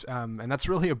pace. And that's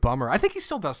really a bummer. I think he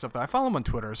still does stuff though. I follow him on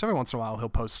Twitter. So every once in a while he'll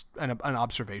post an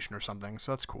observation or something.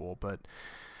 So that's cool. But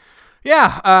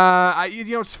yeah,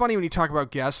 it's funny when you talk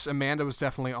about guests. Amanda was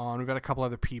definitely on. We've got a couple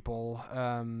other people,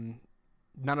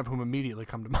 none of whom immediately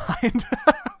come to mind.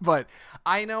 But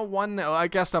I know one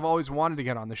guest I've always wanted to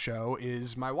get on the show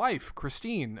is my wife,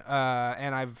 Christine.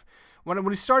 And when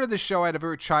we started this show, I had a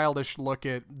very childish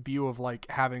view of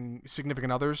having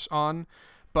significant others on.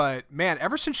 But man,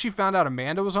 ever since she found out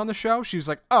Amanda was on the show, she was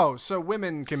like, "Oh, so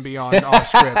women can be on off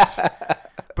script,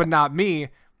 but not me."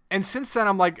 And since then,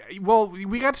 I'm like, well,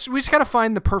 we just got to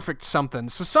find the perfect something.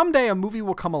 So someday a movie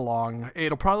will come along.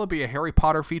 It'll probably be a Harry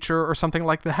Potter feature or something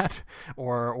like that,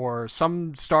 or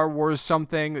some Star Wars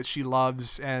something that she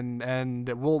loves, and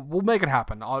we'll make it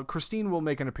happen. Christine will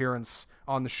make an appearance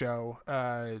on the show,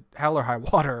 hell or high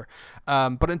water.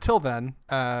 But until then,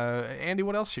 Andy,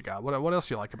 what else you got? What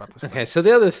else you like about this thing? Okay, so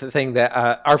the other thing that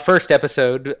our first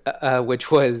episode,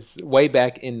 which was way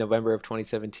back in November of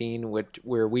 2017,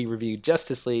 where we reviewed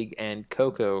Justice League and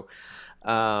Coco,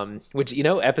 which,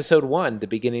 episode 1, the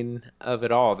beginning of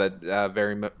it all, that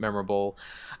very memorable.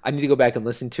 I need to go back and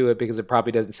listen to it because it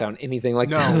probably doesn't sound anything like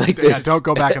this. Don't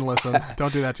go back and listen.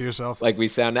 Don't do that to yourself. Like we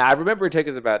sound now. I remember it took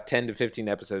us about 10 to 15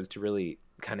 episodes to really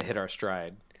kind of hit our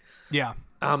stride. Yeah.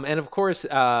 And of course,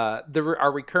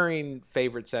 our recurring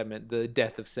favorite segment, the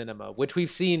death of cinema, which we've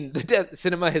seen.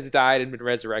 Cinema has died and been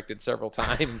resurrected several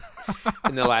times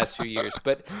in the last few years.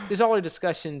 But there's all our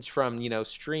discussions from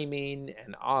streaming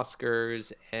and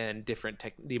Oscars and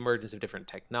the emergence of different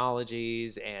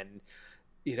technologies and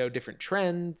different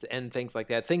trends and things like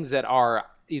that. Things that are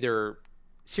either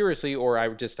seriously or I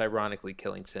just ironically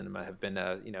killing cinema have been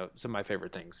some of my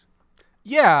favorite things.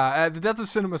 Yeah, the Death of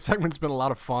Cinema segment's been a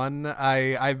lot of fun.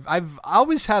 I've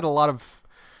always had a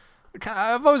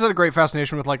great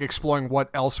fascination with like exploring what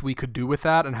else we could do with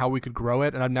that and how we could grow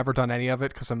it, and I've never done any of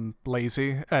it because I'm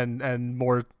lazy and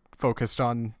more focused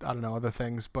on, I don't know, other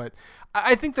things. But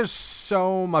I think there's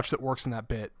so much that works in that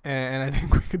bit, and I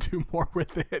think we could do more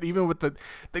with it, even with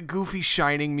the goofy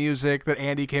Shining music that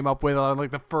Andy came up with on like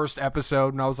the first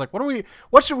episode. And I was like, we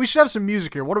should have some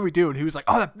music here. What do we do? And he was like,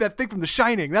 oh, that thing from The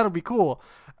Shining, that'll be cool.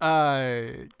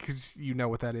 Cause you know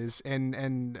what that is.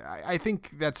 And I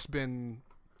think that's been,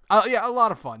 a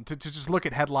lot of fun to just look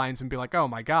at headlines and be like, oh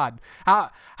my God, how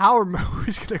are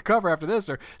movies going to cover after this?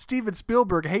 Or Steven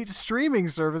Spielberg hates streaming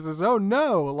services. Oh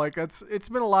no. Like it's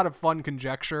been a lot of fun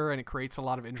conjecture, and it creates a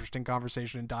lot of interesting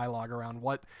conversation and dialogue around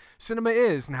what cinema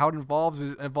is and how it evolves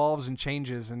and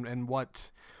changes, and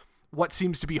what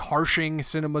seems to be harshing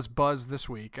cinema's buzz this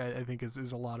week. I think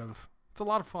it's a lot of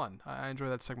fun. I enjoy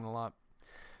that segment a lot.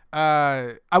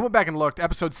 I went back and looked.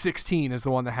 Episode 16 is the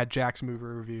one that had Jack's movie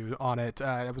review on it.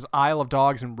 It was Isle of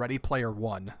Dogs and Ready Player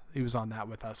One. He was on that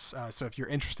with us. So if you're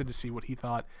interested to see what he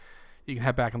thought, you can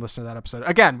head back and listen to that episode.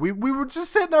 Again, we were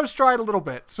just sitting our stride a little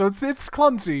bit, so it's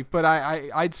clumsy, but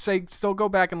I'd say still go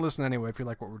back and listen anyway if you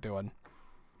like what we're doing.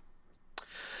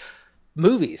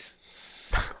 Movies.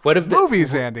 What have been,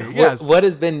 movies, Andy? Yes. What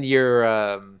has been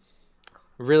your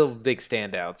real big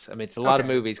standouts? I mean, it's a lot of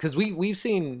movies because we've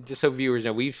seen, just so viewers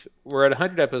know, we're at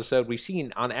 100 episode. We've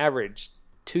seen on average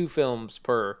 2 films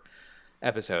per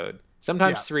episode,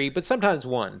 sometimes 3, but sometimes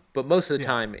 1. But most of the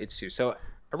time it's 2. So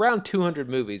around 200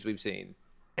 movies we've seen.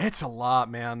 It's a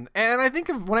lot, man. And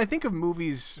when I think of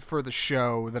movies for the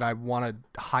show that I want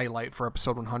to highlight for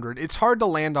episode 100, it's hard to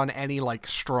land on any like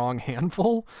strong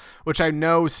handful, which I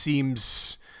know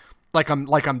seems like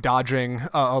I'm dodging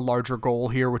a larger goal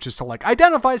here, which is to like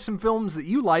identify some films that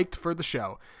you liked for the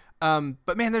show.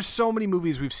 But man, there's so many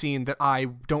movies we've seen that I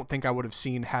don't think I would have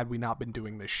seen had we not been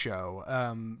doing this show.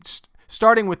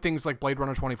 Starting with things like Blade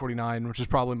Runner 2049, which is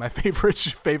probably my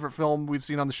favorite film we've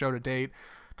seen on the show to date,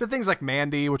 to things like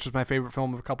Mandy, which was my favorite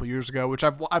film of a couple years ago, which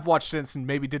I've watched since and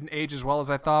maybe didn't age as well as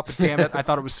I thought, but damn it, I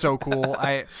thought it was so cool.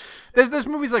 There's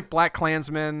movies like Black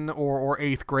Klansman or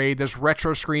Eighth Grade. There's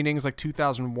retro screenings like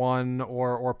 2001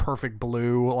 or Perfect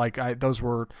Blue. Like those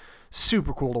were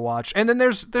super cool to watch. And then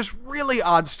there's really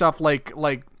odd stuff like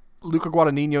Luca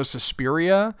Guadagnino's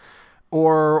Suspiria,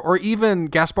 or even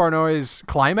Gaspar Noé's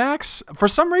Climax. For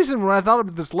some reason, when I thought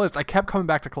of this list, I kept coming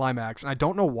back to Climax, and I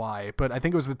don't know why, but I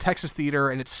think it was the Texas Theater,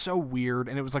 and it's so weird,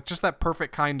 and it was like just that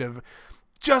perfect kind of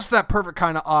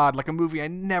odd, like a movie I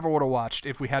never would have watched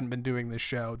if we hadn't been doing this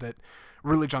show, that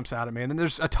really jumps out at me. And then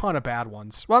there's a ton of bad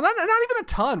ones. Well, not even a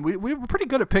ton. We were pretty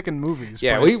good at picking movies.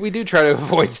 Yeah, we do try to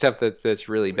avoid stuff that's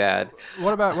really bad.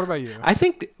 What about you? I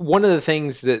think one of the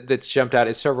things that's jumped out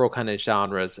is several kind of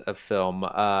genres of film.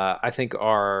 I think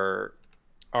our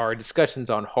discussions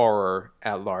on horror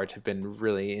at large have been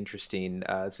really interesting.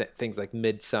 Things like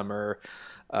Midsummer,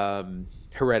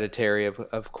 Hereditary,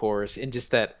 of course, and just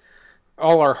that.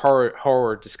 All our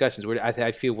horror discussions,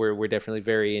 I feel we're definitely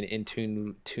very in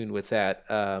tune with that.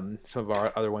 Some of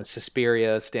our other ones,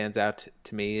 Suspiria stands out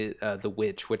to me. The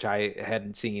Witch, which I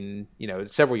hadn't seen,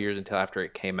 several years until after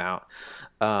it came out.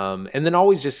 And then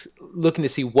always just looking to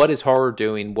see what is horror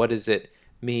doing, what does it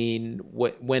mean,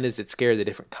 when is it scare, the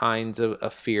different kinds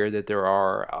of fear that there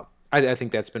are. I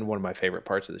think that's been one of my favorite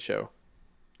parts of the show.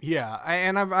 Yeah,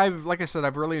 and I've like I said,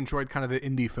 I've really enjoyed kind of the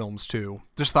indie films too.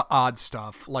 Just the odd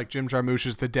stuff, like Jim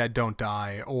Jarmusch's The Dead Don't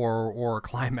Die, or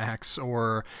Climax,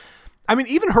 or I mean,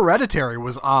 even Hereditary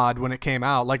was odd when it came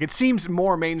out. Like, it seems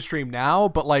more mainstream now,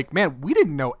 but like, man, we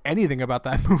didn't know anything about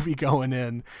that movie going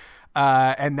in.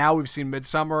 And now we've seen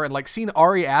Midsummer, and like seeing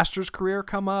Ari Aster's career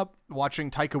come up, watching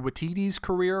Taika Waititi's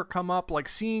career come up, like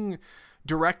seeing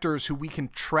directors who we can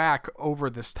track over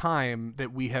this time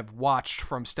that we have watched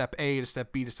from step A to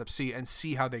step B to step C, and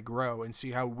see how they grow and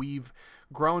see how we've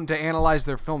grown to analyze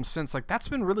their films since. Like, that's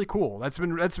been really cool. That's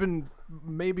been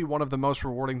maybe one of the most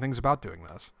rewarding things about doing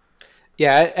this.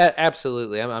 Yeah,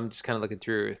 absolutely. I'm just kind of looking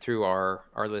through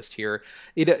our list here.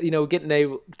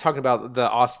 Talking about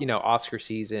the Oscar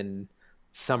season,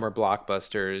 summer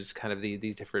blockbusters, kind of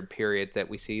these different periods that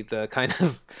we see, the kind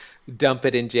of dump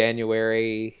it in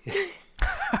January.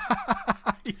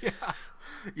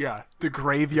 Yeah, the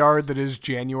graveyard that is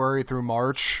January through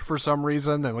March for some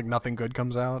reason, and like nothing good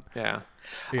comes out. Yeah.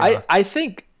 I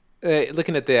think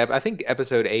looking at I think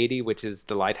episode 80, which is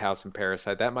The Lighthouse and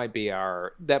Parasite, that might be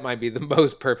the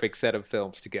most perfect set of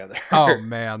films together. Oh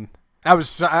man,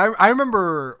 I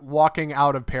remember walking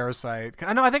out of Parasite.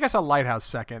 I think I saw Lighthouse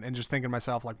second and just thinking to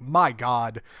myself, like, my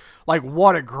God, like,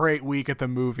 what a great week at the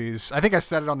movies. I think I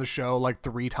said it on the show like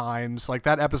 3 times. Like,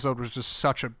 that episode was just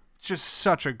such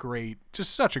a great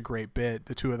bit.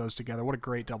 The two of those together. What a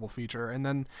great double feature. And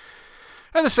then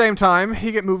at the same time,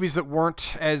 you get movies that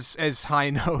weren't as high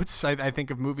notes. I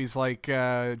think of movies like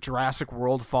Jurassic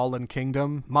World: Fallen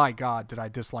Kingdom. My God, did I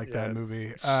dislike that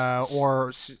movie?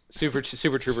 Or Super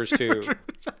Troopers 2.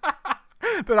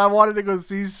 that I wanted to go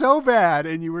see so bad,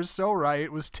 and you were so right.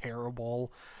 It was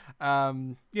terrible.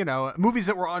 Movies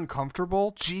that were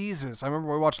uncomfortable. Jesus, I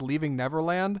remember we watched Leaving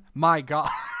Neverland. My God.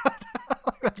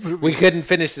 We couldn't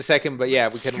finish the second, but yeah,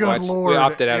 we couldn't watch. Lord, we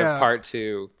opted out of part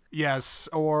 2. Yes,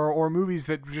 or movies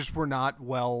that just were not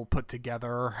well put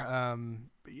together.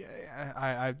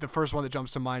 The first one that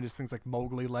jumps to mind is things like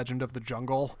Mowgli: Legend of the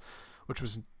Jungle, which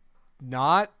was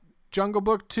not Jungle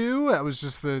Book 2. That was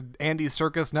just the Andy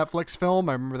Serkis Netflix film.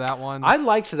 I remember that one. I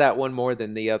liked that one more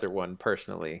than the other one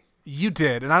personally. You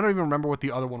did, and I don't even remember what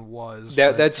the other one was.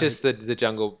 That's just the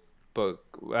Jungle Book,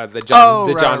 the John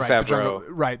Favreau.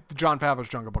 The John Favreau's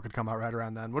Jungle Book had come out right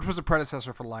around then, which was a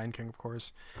predecessor for Lion King, of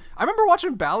course. I remember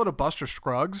watching Ballad of Buster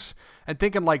Scruggs and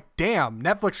thinking, like, damn,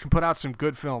 Netflix can put out some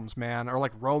good films, man. Or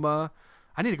like Roma.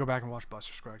 I need to go back and watch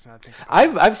Buster Scruggs. And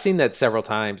I've seen that several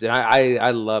times, and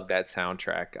I love that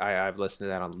soundtrack. I've listened to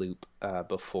that on loop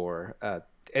before.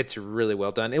 It's really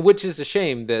well done, which is a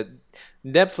shame that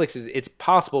Netflix it's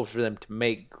possible for them to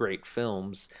make great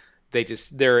films.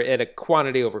 They're at a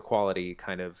quantity over quality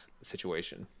kind of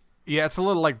situation. Yeah, it's a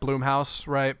little like Blumhouse,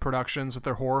 right? Productions with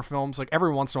their horror films. Like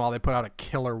every once in a while they put out a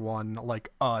killer one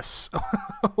like Us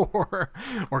or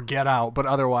Get Out, but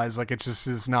otherwise like it just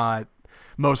is not,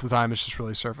 most of the time it's just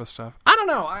really surface stuff. I don't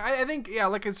know. I think, yeah,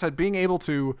 like I said, being able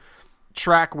to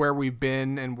track where we've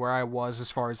been and where I was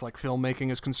as far as like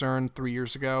filmmaking is concerned 3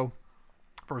 years ago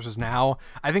versus now,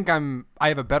 I think I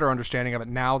have a better understanding of it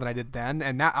now than I did then,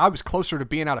 and that I was closer to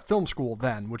being out of film school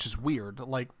then, which is weird.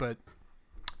 Like, but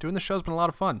doing the show's been a lot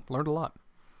of fun. Learned a lot.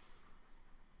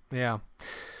 Yeah.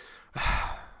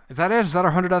 Is that it? Is that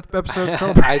our 100th episode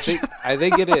celebration? I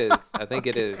think it is. I think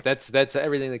it is. That's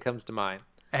everything that comes to mind.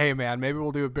 Hey man, maybe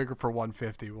we'll do it bigger for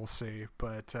 150. We'll see,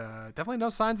 but definitely no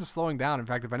signs of slowing down. In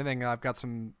fact, if anything, I've got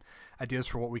some ideas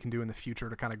for what we can do in the future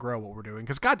to kind of grow what we're doing.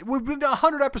 Because God, we've been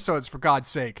 100 episodes for God's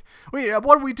sake.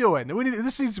 What are we doing? We need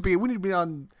to be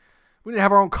on. We need to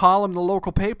have our own column in the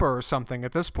local paper or something.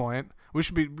 At this point, we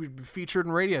should be featured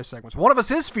in radio segments. One of us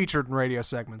is featured in radio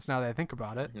segments. Now that I think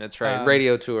about it, that's right.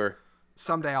 Radio tour.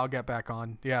 Someday I'll get back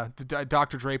on. Yeah, the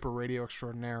Dr. Draper radio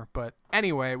extraordinaire. But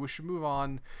anyway, we should move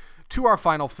on to our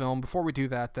final film. Before we do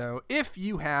that, though, if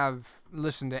you have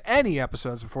listened to any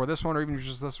episodes before this one, or even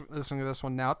just listening to this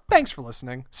one now, thanks for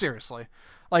listening. Seriously,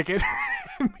 like it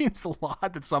means a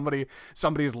lot that somebody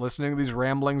is listening to these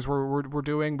ramblings we're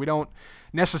doing. We don't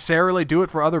necessarily do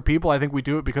it for other people. I think we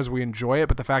do it because we enjoy it,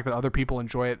 but the fact that other people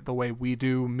enjoy it the way we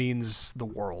do means the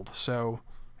world. So,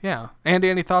 yeah. Andy,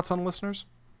 any thoughts on listeners?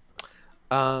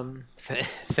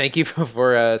 Thank you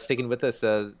for sticking with us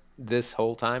this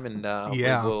whole time, and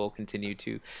we'll continue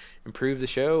to improve the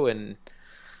show and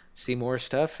see more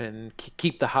stuff and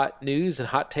keep the hot news and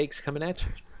hot takes coming at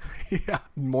you. Yeah,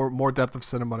 more depth of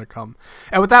cinema to come.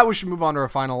 And with that, we should move on to our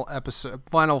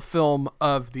final film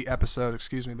of the episode.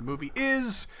 Excuse me. The movie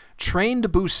is Train to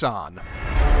Busan.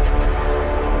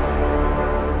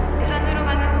 부산으로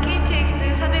가는 KTX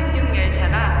 406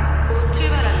 열차가 곧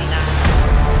출발합니다.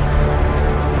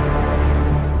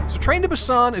 So Train to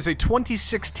Busan is a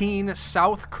 2016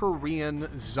 South Korean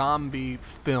zombie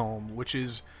film, which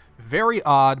is very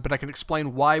odd, but I can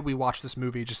explain why we watched this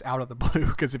movie just out of the blue,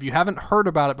 because if you haven't heard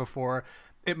about it before,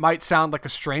 it might sound like a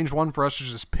strange one for us to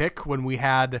just pick when we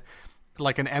had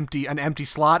like an empty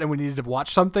slot and we needed to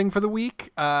watch something for the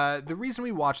week. The reason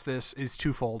we watched this is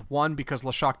twofold. One, because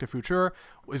Le Choc de Futur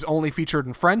is only featured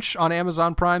in French on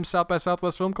Amazon Prime South by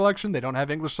Southwest Film Collection. They don't have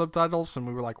English subtitles, and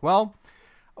we were like, well,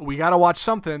 we got to watch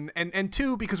something. And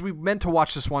two, because we meant to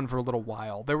watch this one for a little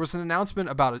while. There was an announcement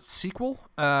about its sequel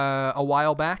a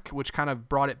while back, which kind of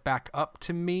brought it back up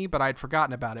to me, but I'd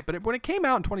forgotten about it. But when it came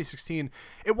out in 2016,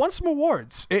 it won some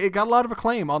awards. It got a lot of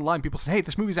acclaim online. People said, hey,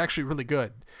 this movie's actually really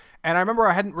good. And I remember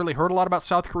I hadn't really heard a lot about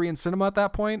South Korean cinema at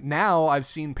that point. Now I've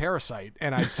seen Parasite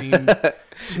and I've seen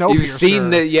Snowpiercer.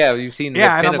 You've seen the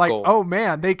and I'm like, pinnacle. oh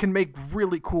man, they can make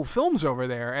really cool films over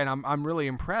there, and I'm really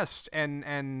impressed.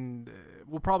 And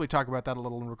we'll probably talk about that a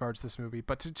little in regards to this movie.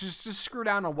 But to just screw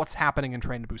down on what's happening in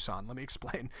Train to Busan, let me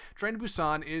explain. Train to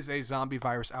Busan is a zombie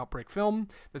virus outbreak film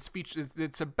that's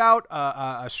it's about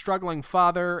a struggling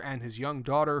father and his young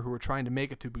daughter who are trying to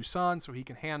make it to Busan so he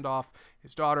can hand off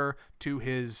his daughter to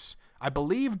his, I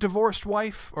believe, divorced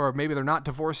wife, or maybe they're not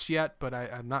divorced yet, but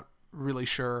I'm not really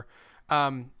sure.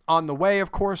 On the way,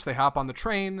 of course, they hop on the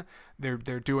train. They're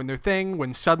doing their thing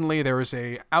when suddenly there is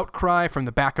a outcry from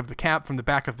the back of the cab, from the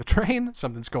back of the train.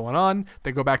 Something's going on.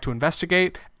 They go back to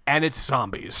investigate, and it's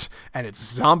zombies. And it's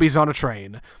zombies on a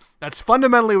train. That's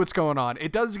fundamentally what's going on.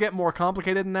 It does get more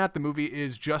complicated than that. The movie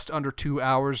is just under 2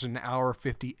 hours, an hour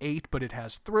 58, but it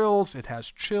has thrills. It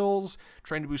has chills.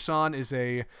 Train to Busan is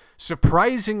a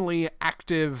surprisingly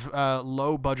active,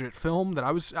 low-budget film that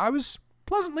I was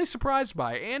pleasantly surprised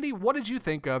by. Andy, what did you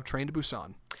think of Train to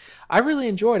Busan? I really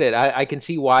enjoyed it. I can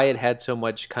see why it had so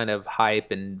much kind of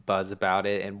hype and buzz about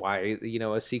it, and why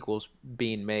a sequel's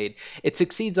being made. It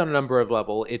succeeds on a number of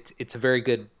levels. It's a very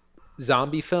good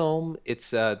zombie film.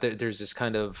 It's there's this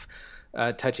kind of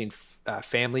touching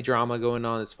family drama going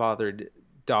on. This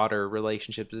father-daughter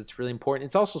relationship that's really important.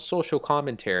 It's also social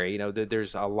commentary.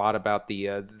 There's a lot about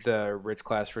the rich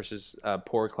class versus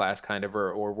poor class kind of,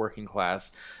 or working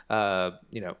class,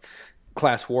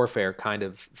 class warfare kind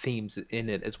of themes in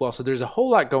it as well. So there's a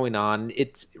whole lot going on.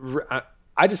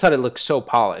 I just thought it looked so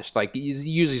polished. Like,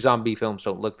 usually zombie films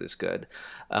don't look this good.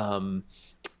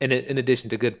 In addition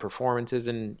to good performances,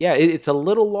 and yeah, it's a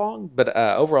little long, but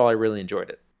overall I really enjoyed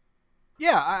it.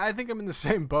 Yeah, I think I'm in the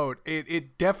same boat.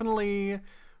 It definitely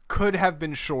could have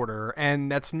been shorter,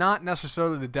 and that's not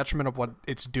necessarily the detriment of what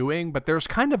it's doing, but there's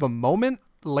kind of a moment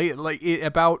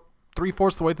about 3/4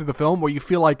 of the way through the film where you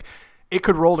feel like it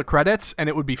could roll to credits and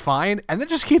it would be fine, and it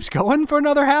just keeps going for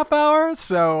another half hour.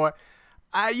 So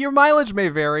your mileage may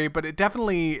vary, but it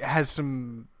definitely has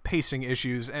some pacing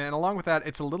issues, and along with that,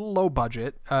 it's a little low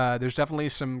budget. There's definitely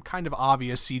some kind of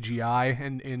obvious CGI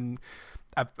in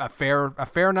a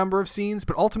fair number of scenes,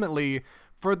 but ultimately,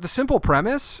 for the simple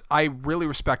premise, I really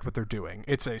respect what they're doing.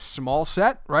 It's a small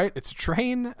set, right? It's a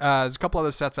train. There's a couple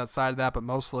other sets outside of that, but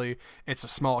mostly it's a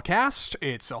small cast.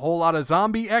 It's a whole lot of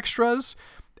zombie extras,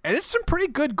 and it's some pretty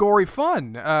good gory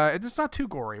fun. It's not too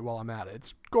gory while I'm at it.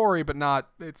 It's gory, but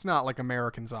it's not like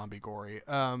American zombie gory.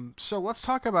 So let's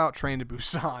talk about Train to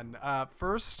Busan.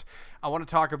 First, I want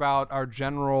to talk about our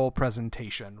general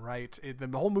presentation, right?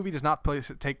 The whole movie does not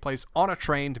take place on a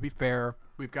train, to be fair.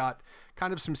 We've got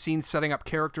kind of some scenes setting up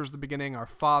characters at the beginning. Our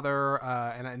father,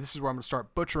 and this is where I'm going to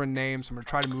start butchering names. I'm going to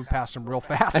try to move past them real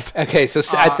fast. Okay, so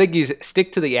I think you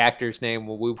stick to the actor's name.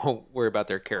 We won't worry about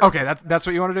their character. Okay, that's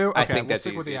what you want to do? Okay, I think we'll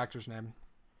stick with the actor's name.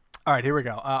 All right, here we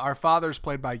go. Our father's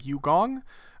played by Yu Gong,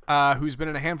 who's been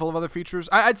in a handful of other features.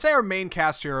 I'd say our main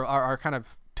cast here are kind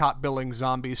of top billing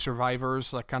zombie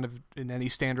survivors, like kind of in any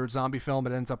standard zombie film,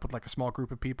 it ends up with like a small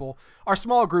group of people. Our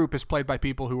small group is played by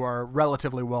people who are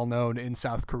relatively well known in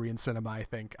South Korean cinema, I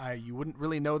think. You wouldn't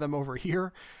really know them over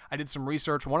here. I did some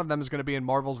research. One of them is going to be in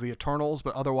Marvel's The Eternals,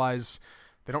 but otherwise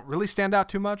they don't really stand out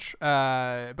too much.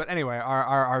 But anyway,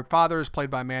 our father is played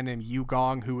by a man named Yu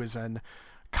Gong, who is an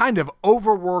kind of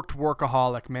overworked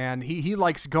workaholic, man. He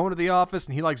likes going to the office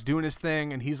and he likes doing his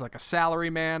thing, and he's like a salary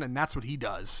man, and that's what he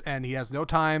does. And he has no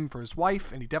time for his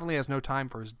wife, and he definitely has no time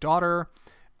for his daughter.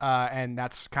 And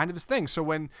that's kind of his thing. So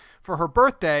for her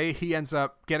birthday, he ends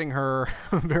up getting her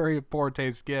a very poor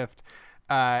taste gift.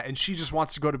 And she just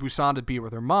wants to go to Busan to be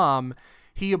with her mom.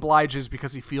 He obliges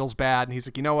because he feels bad, and he's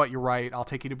like, you know what, you're right, I'll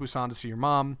take you to Busan to see your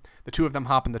mom. The two of them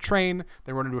hop in the train.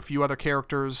 They run into a few other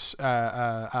characters,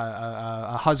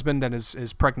 a husband and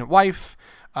his pregnant wife,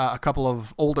 a couple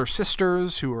of older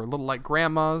sisters who are a little like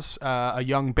grandmas, a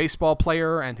young baseball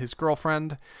player and his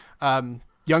girlfriend.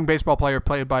 Young baseball player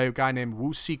played by a guy named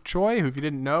Woo Sik Choi, who, if you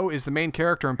didn't know, is the main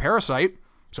character in Parasite.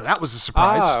 So that was a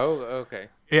surprise. Oh, okay.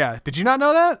 Yeah, did you not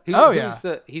know that?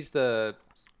 He's the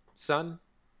son?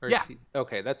 Yeah.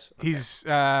 Okay, that's... Okay. He's,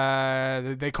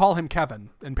 they call him Kevin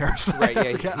in Parasite. Right,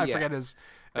 yeah, I forget his,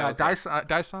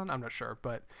 Dyson? I'm not sure.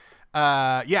 But,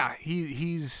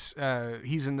 he's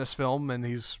in this film, and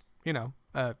he's,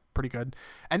 pretty good.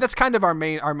 And that's kind of our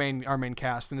main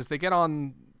cast. And as they get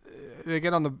on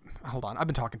the, hold on, I've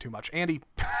been talking too much. Andy.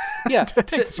 Yeah.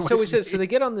 So they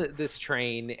get on this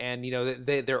train, and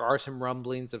there are some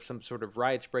rumblings of some sort of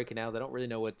riots breaking out. They don't really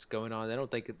know what's going on. They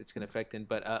don't think it's going to affect them.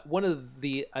 But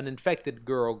an infected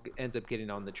girl ends up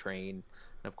getting on the train,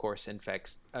 and of course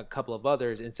infects a couple of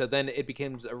others. And so then it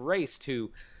becomes a race to,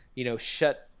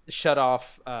 shut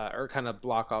off or kind of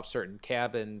block off certain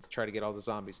cabins, try to get all the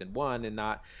zombies in one,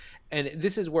 and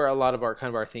this is where a lot of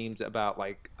our themes about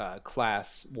like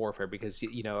class warfare, because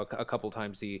a couple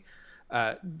times the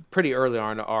pretty early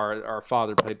on, our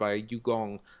father, played by Yu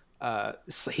Gong,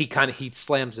 he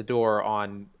slams the door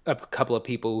on a couple of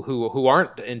people who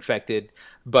aren't infected,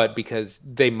 but because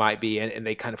they might be, and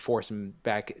they kind of force him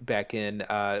back in.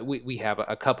 We have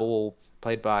a couple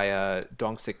played by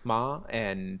Dong Sik Ma,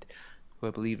 and who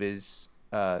I believe is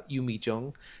Yumi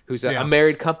Jung, who's a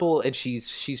married couple, and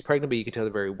she's pregnant, but you can tell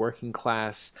they're very working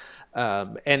class.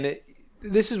 And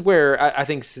this is where I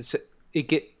think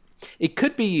it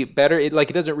could be better. It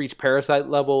doesn't reach Parasite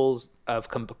levels of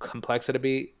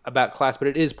complexity about class, but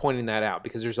it is pointing that out,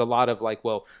 because there's a lot of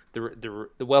the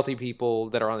wealthy people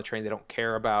that are on the train, they don't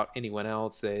care about anyone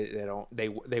else. They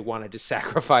want to just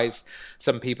sacrifice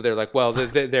some people. They're like, well,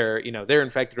 they're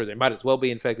infected, or they might as well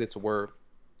be infected, so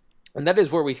and that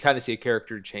is where we kind of see a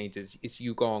character change. Is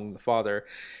Yu Gong, the father,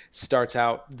 starts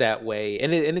out that way,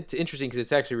 and it's interesting because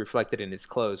it's actually reflected in his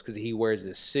clothes, because he wears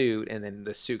this suit, and then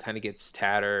the suit kind of gets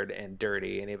tattered and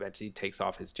dirty, and he eventually takes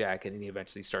off his jacket, and he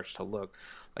eventually starts to look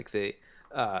like the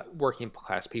working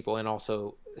class people, and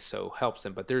also so helps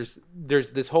them. But there's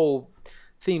this whole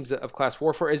themes of class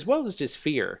warfare, as well as just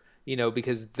fear,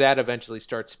 because that eventually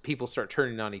people start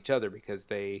turning on each other, because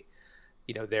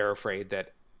they're afraid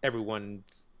that everyone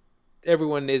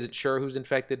isn't sure who's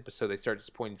infected, but so they start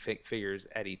just pointing fingers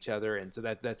at each other, and so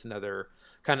that's another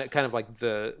kind of like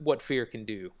what fear can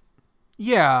do.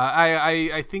 Yeah,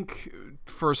 I think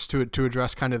first to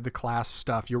address kind of the class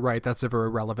stuff, you're right, that's a very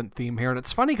relevant theme here, and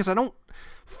it's funny because I don't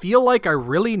feel like I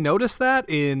really noticed that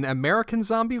in American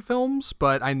zombie films,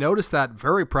 but I noticed that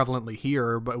very prevalently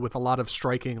here, but with a lot of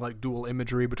striking dual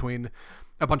imagery between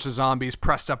a bunch of zombies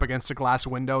pressed up against a glass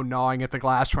window, gnawing at the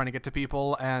glass, trying to get to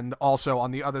people, and also on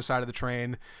the other side of the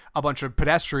train, a bunch of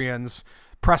pedestrians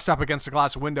pressed up against a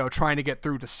glass window trying to get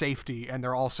through to safety, and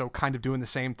they're also kind of doing the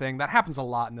same thing. That happens a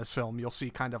lot in this film. You'll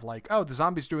see kind of the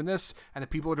zombies doing this, and the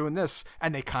people are doing this,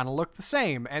 and they kind of look the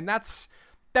same, and that's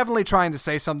definitely trying to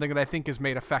say something that I think is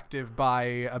made effective by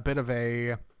a bit of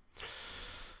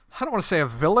I don't want to say a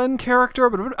villain character,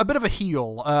 but a bit of a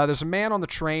heel. There's a man on the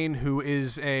train who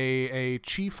is a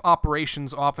chief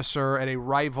operations officer at a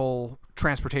rival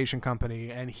transportation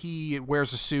company, and he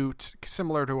wears a suit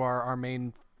similar to our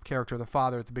main character, the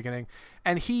father, at the beginning,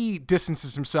 and he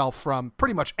distances himself from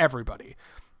pretty much everybody.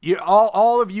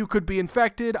 All of you could be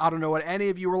infected. I don't know what any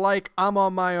of you were like. I'm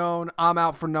on my own. I'm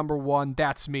out for number one.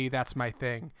 That's me. That's my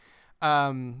thing.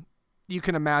 You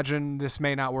can imagine this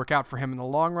may not work out for him in the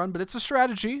long run, but it's a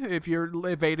strategy. If you're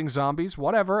evading zombies,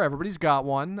 whatever, everybody's got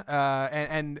one.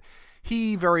 And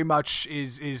he very much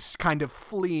is kind of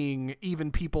fleeing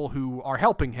even people who are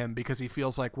helping him, because he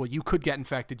feels like, well, you could get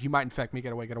infected. You might infect me.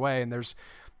 Get away. And there's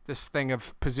this thing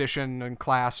of position and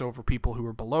class over people who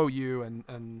are below you.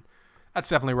 And that's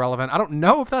definitely relevant. I don't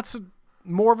know if that's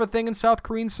more of a thing in South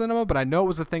Korean cinema, but I know it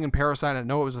was a thing in Parasite, and I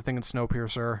know it was a thing in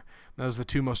Snowpiercer. Those are the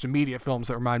two most immediate films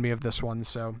that remind me of this one.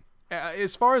 So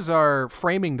as far as our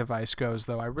framing device goes,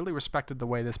 though, I really respected the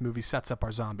way this movie sets up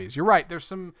our zombies. You're right, there's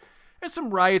some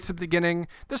riots at the beginning,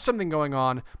 there's something going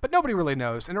on, but nobody really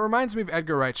knows. And it reminds me of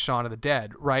Edgar Wright's Shaun of the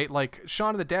Dead, right?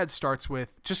 Shaun of the Dead starts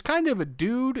with just kind of a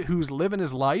dude who's living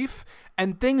his life,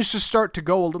 and things just start to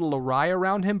go a little awry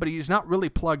around him, but he's not really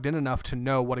plugged in enough to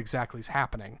know what exactly is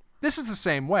happening. This is the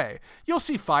same way. You'll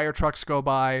see fire trucks go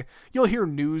by, you'll hear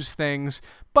news things,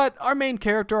 but our main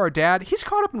character, our dad, he's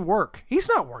caught up in work. He's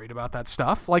not worried about that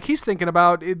stuff. He's thinking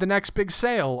about the next big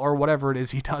sale or whatever it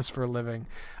is he does for a living.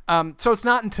 So it's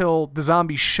not until the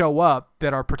zombies show up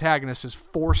that our protagonist is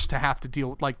forced to have to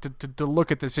deal, to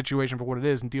look at the situation for what it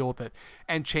is and deal with it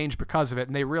and change because of it.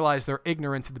 And they realize their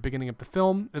ignorance at the beginning of the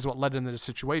film is what led into the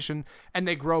situation, and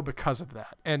they grow because of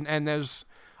that. And there's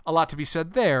a lot to be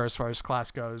said there as far as class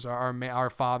goes. Our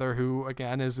father, who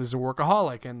again is a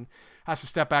workaholic and has to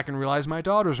step back and realize my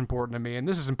daughter's important to me, and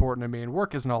this is important to me, and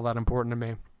work isn't all that important to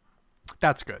me.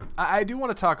 That's good. I do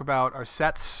want to talk about our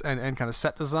sets and kind of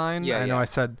set design. I know I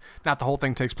said not the whole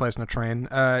thing takes place on a train.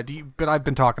 But I've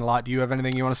been talking a lot. Do you have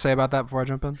anything you want to say about that before I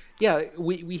jump in? Yeah,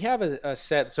 we have a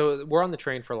set. So we're on the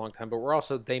train for a long time,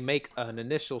 but they make an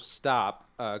initial stop,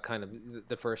 kind of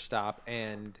the first stop,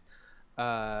 and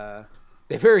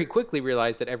they very quickly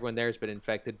realize that everyone there has been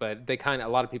infected, but a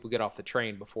lot of people get off the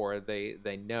train before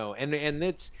they know. And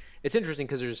it's interesting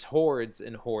because there's hordes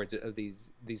and hordes of these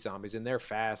zombies, and they're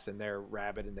fast and they're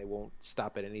rabid and they won't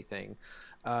stop at anything.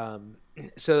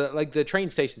 So the train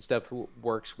station stuff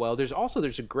works well. There's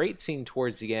a great scene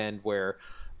towards the end where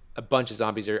a bunch of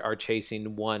zombies are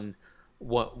chasing one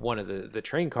one of the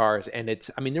train cars, and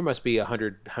there must be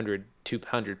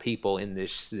 200 people in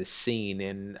this scene,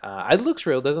 and it looks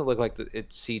real. It doesn't look like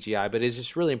it's CGI, but it's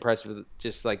just really impressive,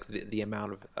 just like the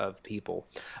amount of people.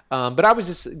 But I was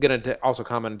just gonna also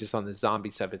comment just on the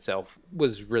zombie stuff itself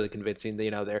was really convincing.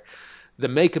 The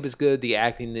makeup is good, the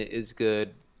acting is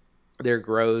good. They're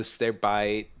gross, they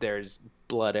bite, there's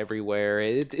blood everywhere.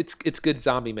 It's good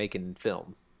zombie making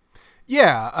film.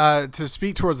 Yeah, to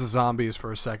speak towards the zombies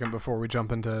for a second before we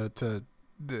jump into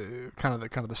the kind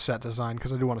of the set design,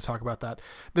 because I do want to talk about that.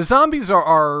 The zombies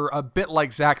are a bit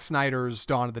like Zack Snyder's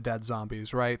Dawn of the Dead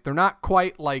zombies, right? They're not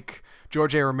quite like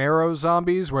George A. Romero's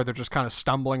zombies, where they're just kind of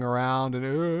stumbling around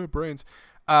and brains.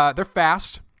 They're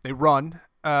fast. They run.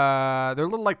 They're a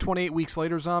little like 28 Weeks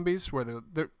Later zombies, where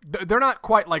they're not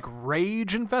quite like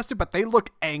rage infested, but they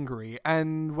look angry.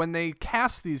 And when they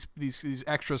cast these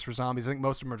extras for zombies, I think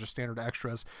most of them are just standard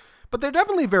extras, but they're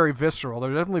definitely very visceral.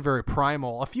 They're definitely very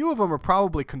primal. A few of them are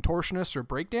probably contortionists or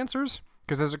breakdancers,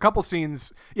 because there's a couple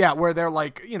scenes, where they're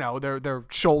like, their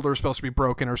shoulder's supposed to be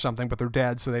broken or something, but they're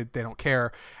dead, so they don't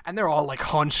care. And they're all like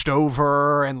hunched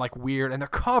over and like weird, and they're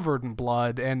covered in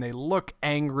blood, and they look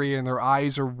angry, and their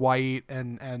eyes are white,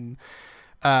 and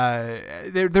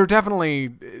they're definitely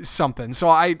something. So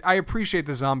I appreciate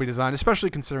the zombie design,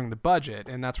 especially considering the budget,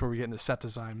 and that's where we get into set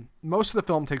design. Most of the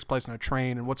film takes place on a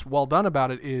train, and what's well done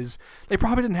about it is they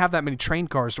probably didn't have that many train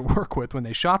cars to work with when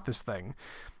they shot this thing.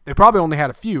 They probably only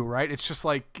had a few, right? It's just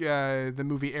like the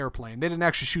movie Airplane. They didn't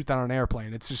actually shoot that on an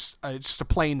airplane. It's just a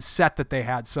plane set that they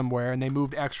had somewhere, and they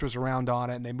moved extras around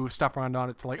on it, and they moved stuff around on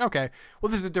it to like, okay,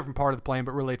 well, this is a different part of the plane,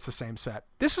 but really it's the same set.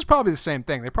 This is probably the same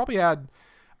thing. They probably had,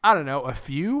 I don't know, a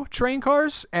few train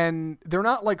cars, and they're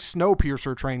not like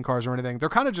Snowpiercer train cars or anything. They're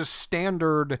kind of just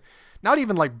standard, not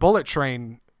even like bullet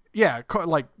train. Yeah,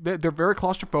 like they're very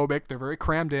claustrophobic. They're very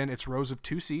crammed in. It's rows of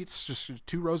 2 seats, just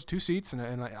 2 rows of 2 seats and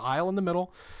an aisle in the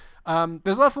middle.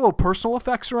 There's lots of little personal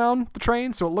effects around the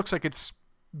train, so it looks like it's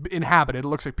inhabited. It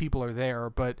looks like people are there,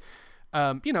 but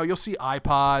you'll see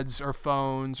iPods or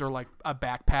phones or like a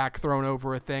backpack thrown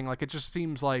over a thing. Like, it just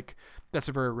seems like that's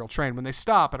a very real train. When they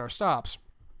stop at our stops,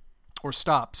 or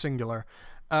stop singular,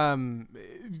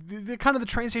 the kind of the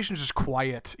train station is just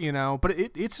quiet, but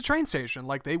it's a train station.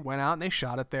 Like, they went out and they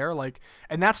shot it there, like,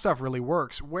 and that stuff really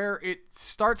works. Where you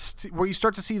start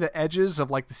to see the edges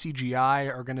of like the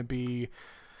CGI are going to be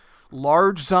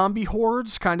large zombie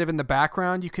hordes kind of in the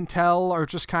background, you can tell, are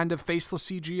just kind of faceless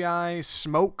CGI.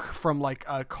 Smoke from like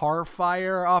a car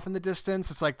fire off in the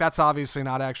distance. It's like, that's obviously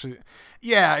not actually,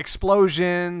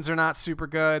 explosions are not super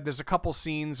good. There's a couple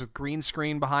scenes with green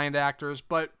screen behind actors,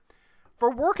 but for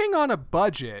working on a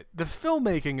budget, the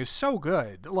filmmaking is so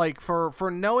good. Like, for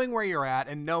knowing where you're at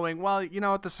and knowing, well,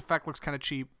 this effect looks kind of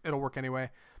cheap, it'll work anyway.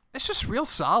 It's just real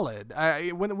solid.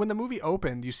 When the movie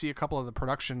opened, you see a couple of the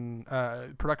production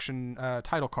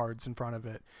title cards in front of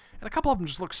it, and a couple of them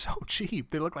just look so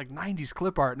cheap. They look like 90s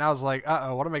clip art, and I was like,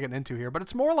 what am I getting into here? But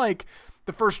it's more like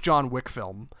the first John Wick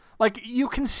film. Like, you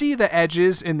can see the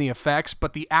edges in the effects,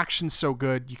 but the action's so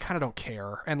good, you kind of don't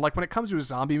care. And like, when it comes to a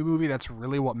zombie movie, that's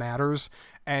really what matters,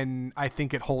 and I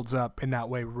think it holds up in that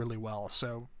way really well.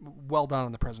 So, well done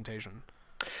on the presentation.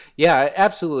 Yeah,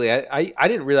 absolutely. I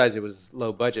didn't realize it was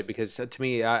low budget, because to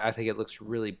me, I think it looks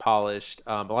really polished.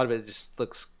 A lot of it just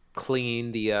looks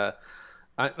clean.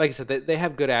 Like I said, they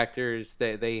have good actors.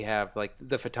 They have, like,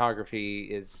 the photography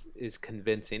is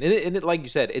convincing, and it, like you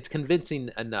said, it's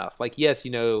convincing enough. Like, yes,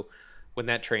 when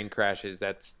that train crashes,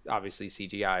 that's obviously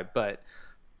CGI, but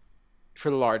for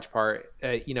the large part,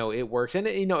 it works, and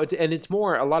it's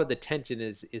more, a lot of the tension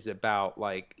is about,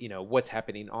 like, what's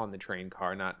happening on the train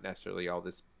car, not necessarily all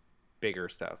this bigger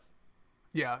stuff.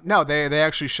 Yeah, no, they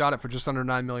actually shot it for just under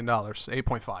 $9 million,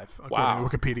 8.5 according Wow.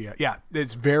 to Wikipedia. Yeah,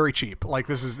 it's very cheap. Like,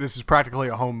 this is practically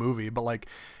a home movie, but like,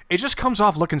 it just comes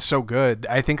off looking so good.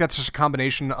 I think that's just a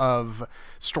combination of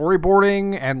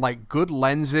storyboarding and like good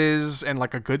lenses and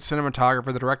like a good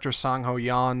cinematographer. The director Sang Ho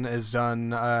Yan has done.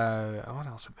 What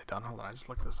else have they done? Hold on, I just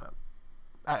looked this up.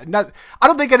 I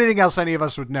don't think anything else any of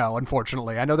us would know,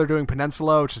 unfortunately. I know they're doing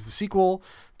Peninsula, which is the sequel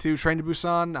to Train to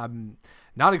Busan. I'm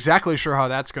not exactly sure how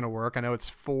that's going to work. I know it's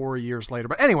 4 years later.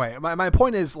 But anyway, my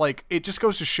point is, like, it just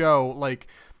goes to show, like,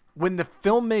 when the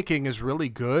filmmaking is really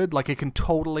good, like, it can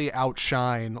totally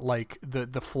outshine, like,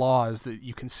 the flaws that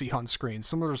you can see on screen.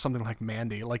 Similar to something like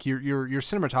Mandy. Like, your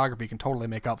cinematography can totally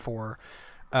make up for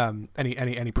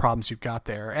any problems you've got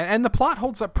there, and the plot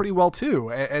holds up pretty well too.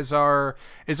 As our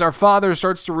father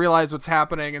starts to realize what's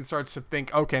happening and starts to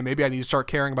think, okay, maybe I need to start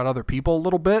caring about other people a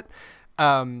little bit.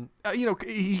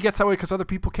 He gets that way because other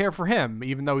people care for him,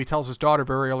 even though he tells his daughter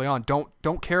very early on,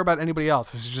 don't care about anybody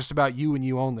else. This is just about you and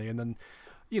you only. And then,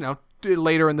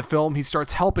 later in the film, he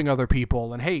starts helping other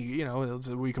people, and hey,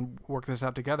 we can work this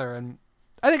out together. And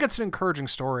I think it's an encouraging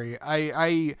story.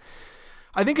 I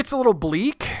think it's a little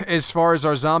bleak as far as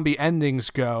our zombie endings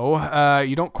go.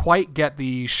 You don't quite get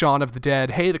the Shaun of the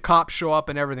Dead, hey, the cops show up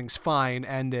and everything's fine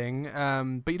ending,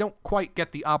 but you don't quite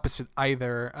get the opposite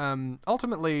either.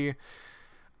 Ultimately,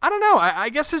 I don't know. I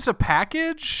guess as a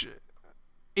package,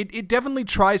 it definitely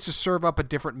tries to serve up a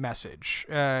different message.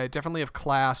 Definitely of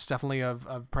class, definitely of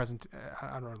present.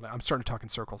 I don't know. I'm starting to talk in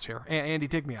circles here. Andy,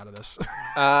 dig me out of this.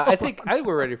 I think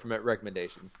we're ready for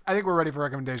recommendations. I think we're ready for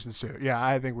recommendations too. Yeah,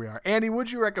 I think we are. Andy,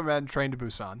 would you recommend Train to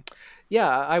Busan? Yeah,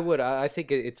 I would. I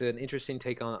think it's an interesting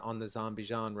take on the zombie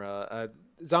genre.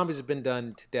 Zombies have been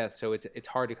done to death, so it's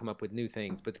hard to come up with new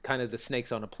things. But kind of the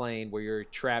snakes on a plane, where you're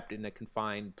trapped in a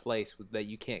confined place that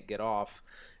you can't get off,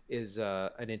 is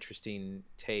an interesting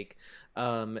take.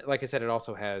 Like I said, it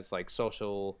also has like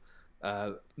social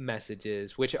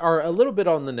messages, which are a little bit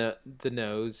on the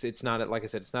nose. It's not, like I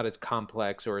said, it's not as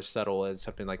complex or as subtle as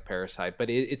something like Parasite, but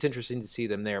it's interesting to see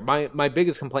them there. My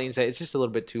biggest complaint is that it's just a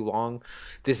little bit too long.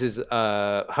 This is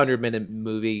a 100-minute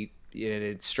movie, and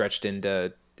it's stretched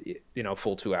into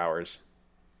full 2 hours.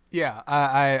 Yeah,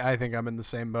 I think I'm in the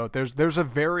same boat. There's a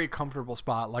very comfortable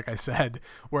spot, like I said,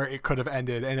 where it could have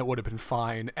ended and it would have been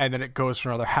fine, and then it goes for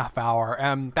another half hour.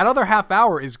 That other half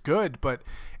hour is good, but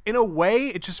in a way,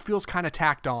 it just feels kind of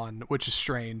tacked on, which is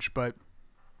strange. But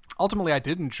ultimately, I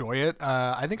did enjoy it.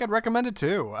 I think I'd recommend it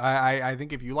too. I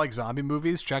think if you like zombie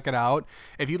movies, check it out.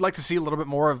 If you'd like to see a little bit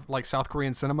more of like South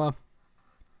Korean cinema,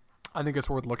 I think it's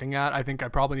worth looking at. I think I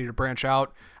probably need to branch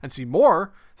out and see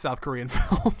more South Korean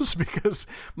films because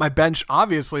my bench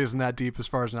obviously isn't that deep as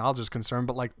far as knowledge is concerned.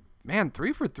 But like, man,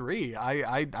 3 for 3.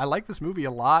 I like this movie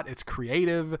a lot. It's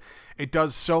creative. It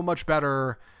does so much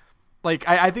better. Like,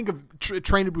 I think of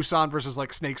Train to Busan versus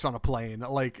like Snakes on a Plane,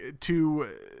 like two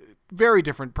very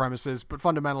different premises, but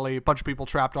fundamentally a bunch of people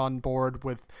trapped on board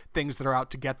with things that are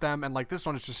out to get them. And like this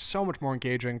one is just so much more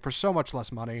engaging for so much less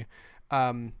money.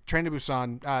 Train to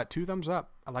Busan, 2 thumbs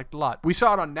up. I liked it a lot. We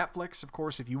saw it on Netflix, of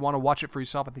course. If you want to watch it for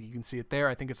yourself, I think you can see it there.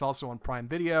 I think it's also on Prime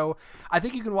Video. I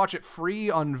think you can watch it free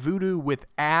on Vudu with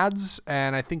ads,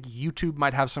 and I think YouTube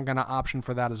might have some kind of option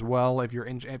for that as well if you're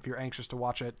anxious to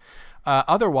watch it.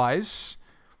 Otherwise,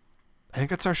 I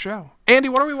think that's our show. Andy,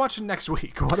 what are we watching next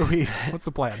week? What's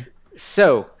the plan?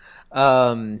 So,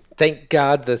 thank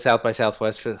God the South by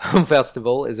Southwest Film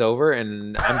Festival is over,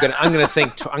 and I'm gonna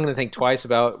think twice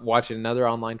about watching another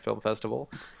online film festival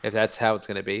if that's how it's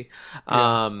gonna be.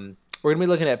 Yeah. We're gonna be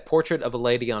looking at Portrait of a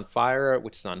Lady on Fire,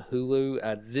 which is on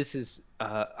Hulu. This is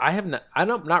I'm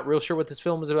not real sure what this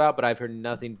film is about, but I've heard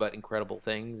nothing but incredible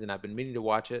things, and I've been meaning to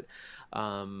watch it.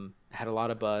 Had a lot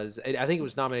of buzz. I think it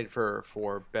was nominated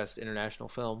for Best International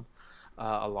Film.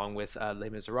 Along with Les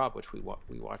Miserables, which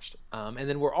we watched. And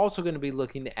then we're also going to be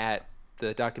looking at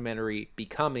the documentary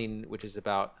Becoming, which is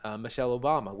about Michelle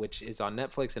Obama, which is on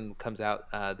Netflix and comes out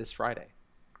this Friday.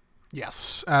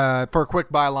 Yes. For a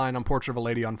quick byline on Portrait of a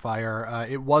Lady on Fire,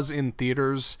 it was in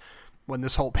theaters when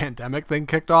this whole pandemic thing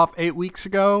kicked off 8 weeks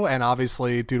ago, and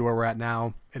obviously, due to where we're at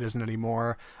now, it isn't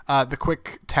anymore. The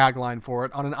quick tagline for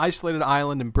it: on an isolated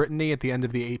island in Brittany at the end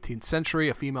of the 18th century,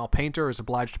 a female painter is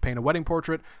obliged to paint a wedding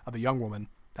portrait of a young woman.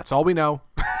 That's all we know.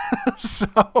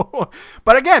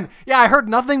 But again, yeah, I heard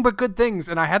nothing but good things,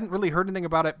 and I hadn't really heard anything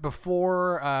about it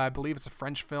before. I believe it's a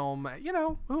French film.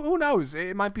 Who knows?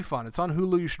 It might be fun. It's on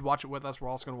Hulu. You should watch it with us. We're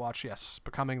also going to watch,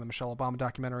 Becoming, the Michelle Obama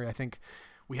documentary. I think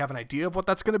we have an idea of what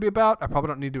that's going to be about. I probably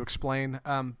don't need to explain.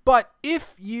 But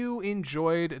if you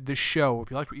enjoyed the show,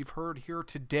 if you like what you've heard here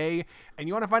today, and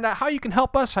you want to find out how you can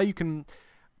help us, how you can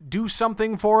do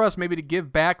something for us, maybe to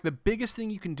give back, the biggest thing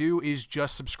you can do is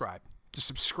just subscribe. Just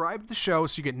subscribe to the show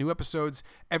so you get new episodes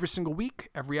every single week.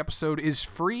 Every episode is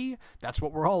free. That's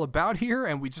what we're all about here,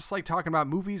 and we just like talking about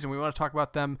movies, and we want to talk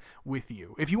about them with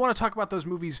you. If you want to talk about those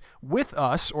movies with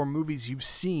us, or movies you've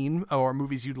seen, or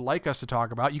movies you'd like us to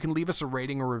talk about, you can leave us a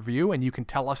rating or review, and you can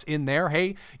tell us in there,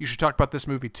 hey, you should talk about this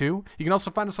movie too. You can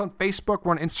also find us on Facebook.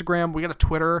 We're on Instagram. We got a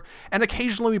Twitter, and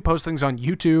occasionally we post things on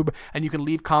YouTube, and you can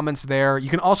leave comments there. You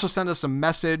can also send us a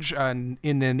message in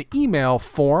an email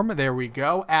form. There we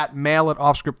go, at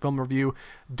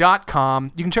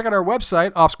mail@offscriptfilmreview.com. You can check out our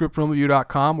website,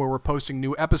 offscriptfilmreview.com, where we're posting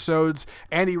new episodes.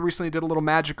 Andy recently did a little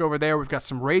magic over there. We've got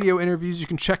some radio interviews you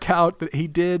can check out that he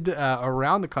did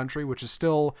around the country, which is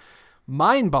still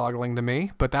mind-boggling to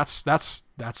me, but that's the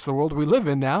world we live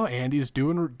in now. Andy's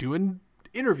doing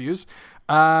interviews.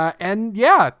 And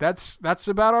yeah, that's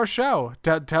about our show.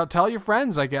 Tell your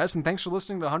friends, I guess. And thanks for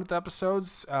listening to the 100th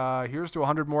episodes. Here's to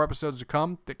 100 more episodes to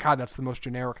come. God, that's the most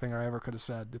generic thing I ever could have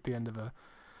said at the end of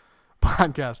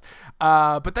podcast.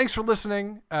 But thanks for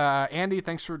listening, Andy.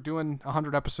 Thanks for doing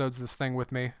 100 episodes of this thing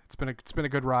with me. It's been a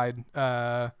good ride.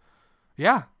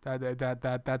 Yeah, that's it.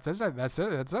 That's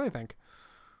it. I think.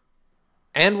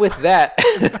 And with that,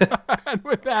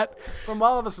 from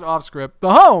all of us at Off Script,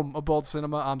 the home of Bold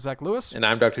Cinema, I'm Zach Lewis. And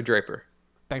I'm Dr. Draper.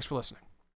 Thanks for listening.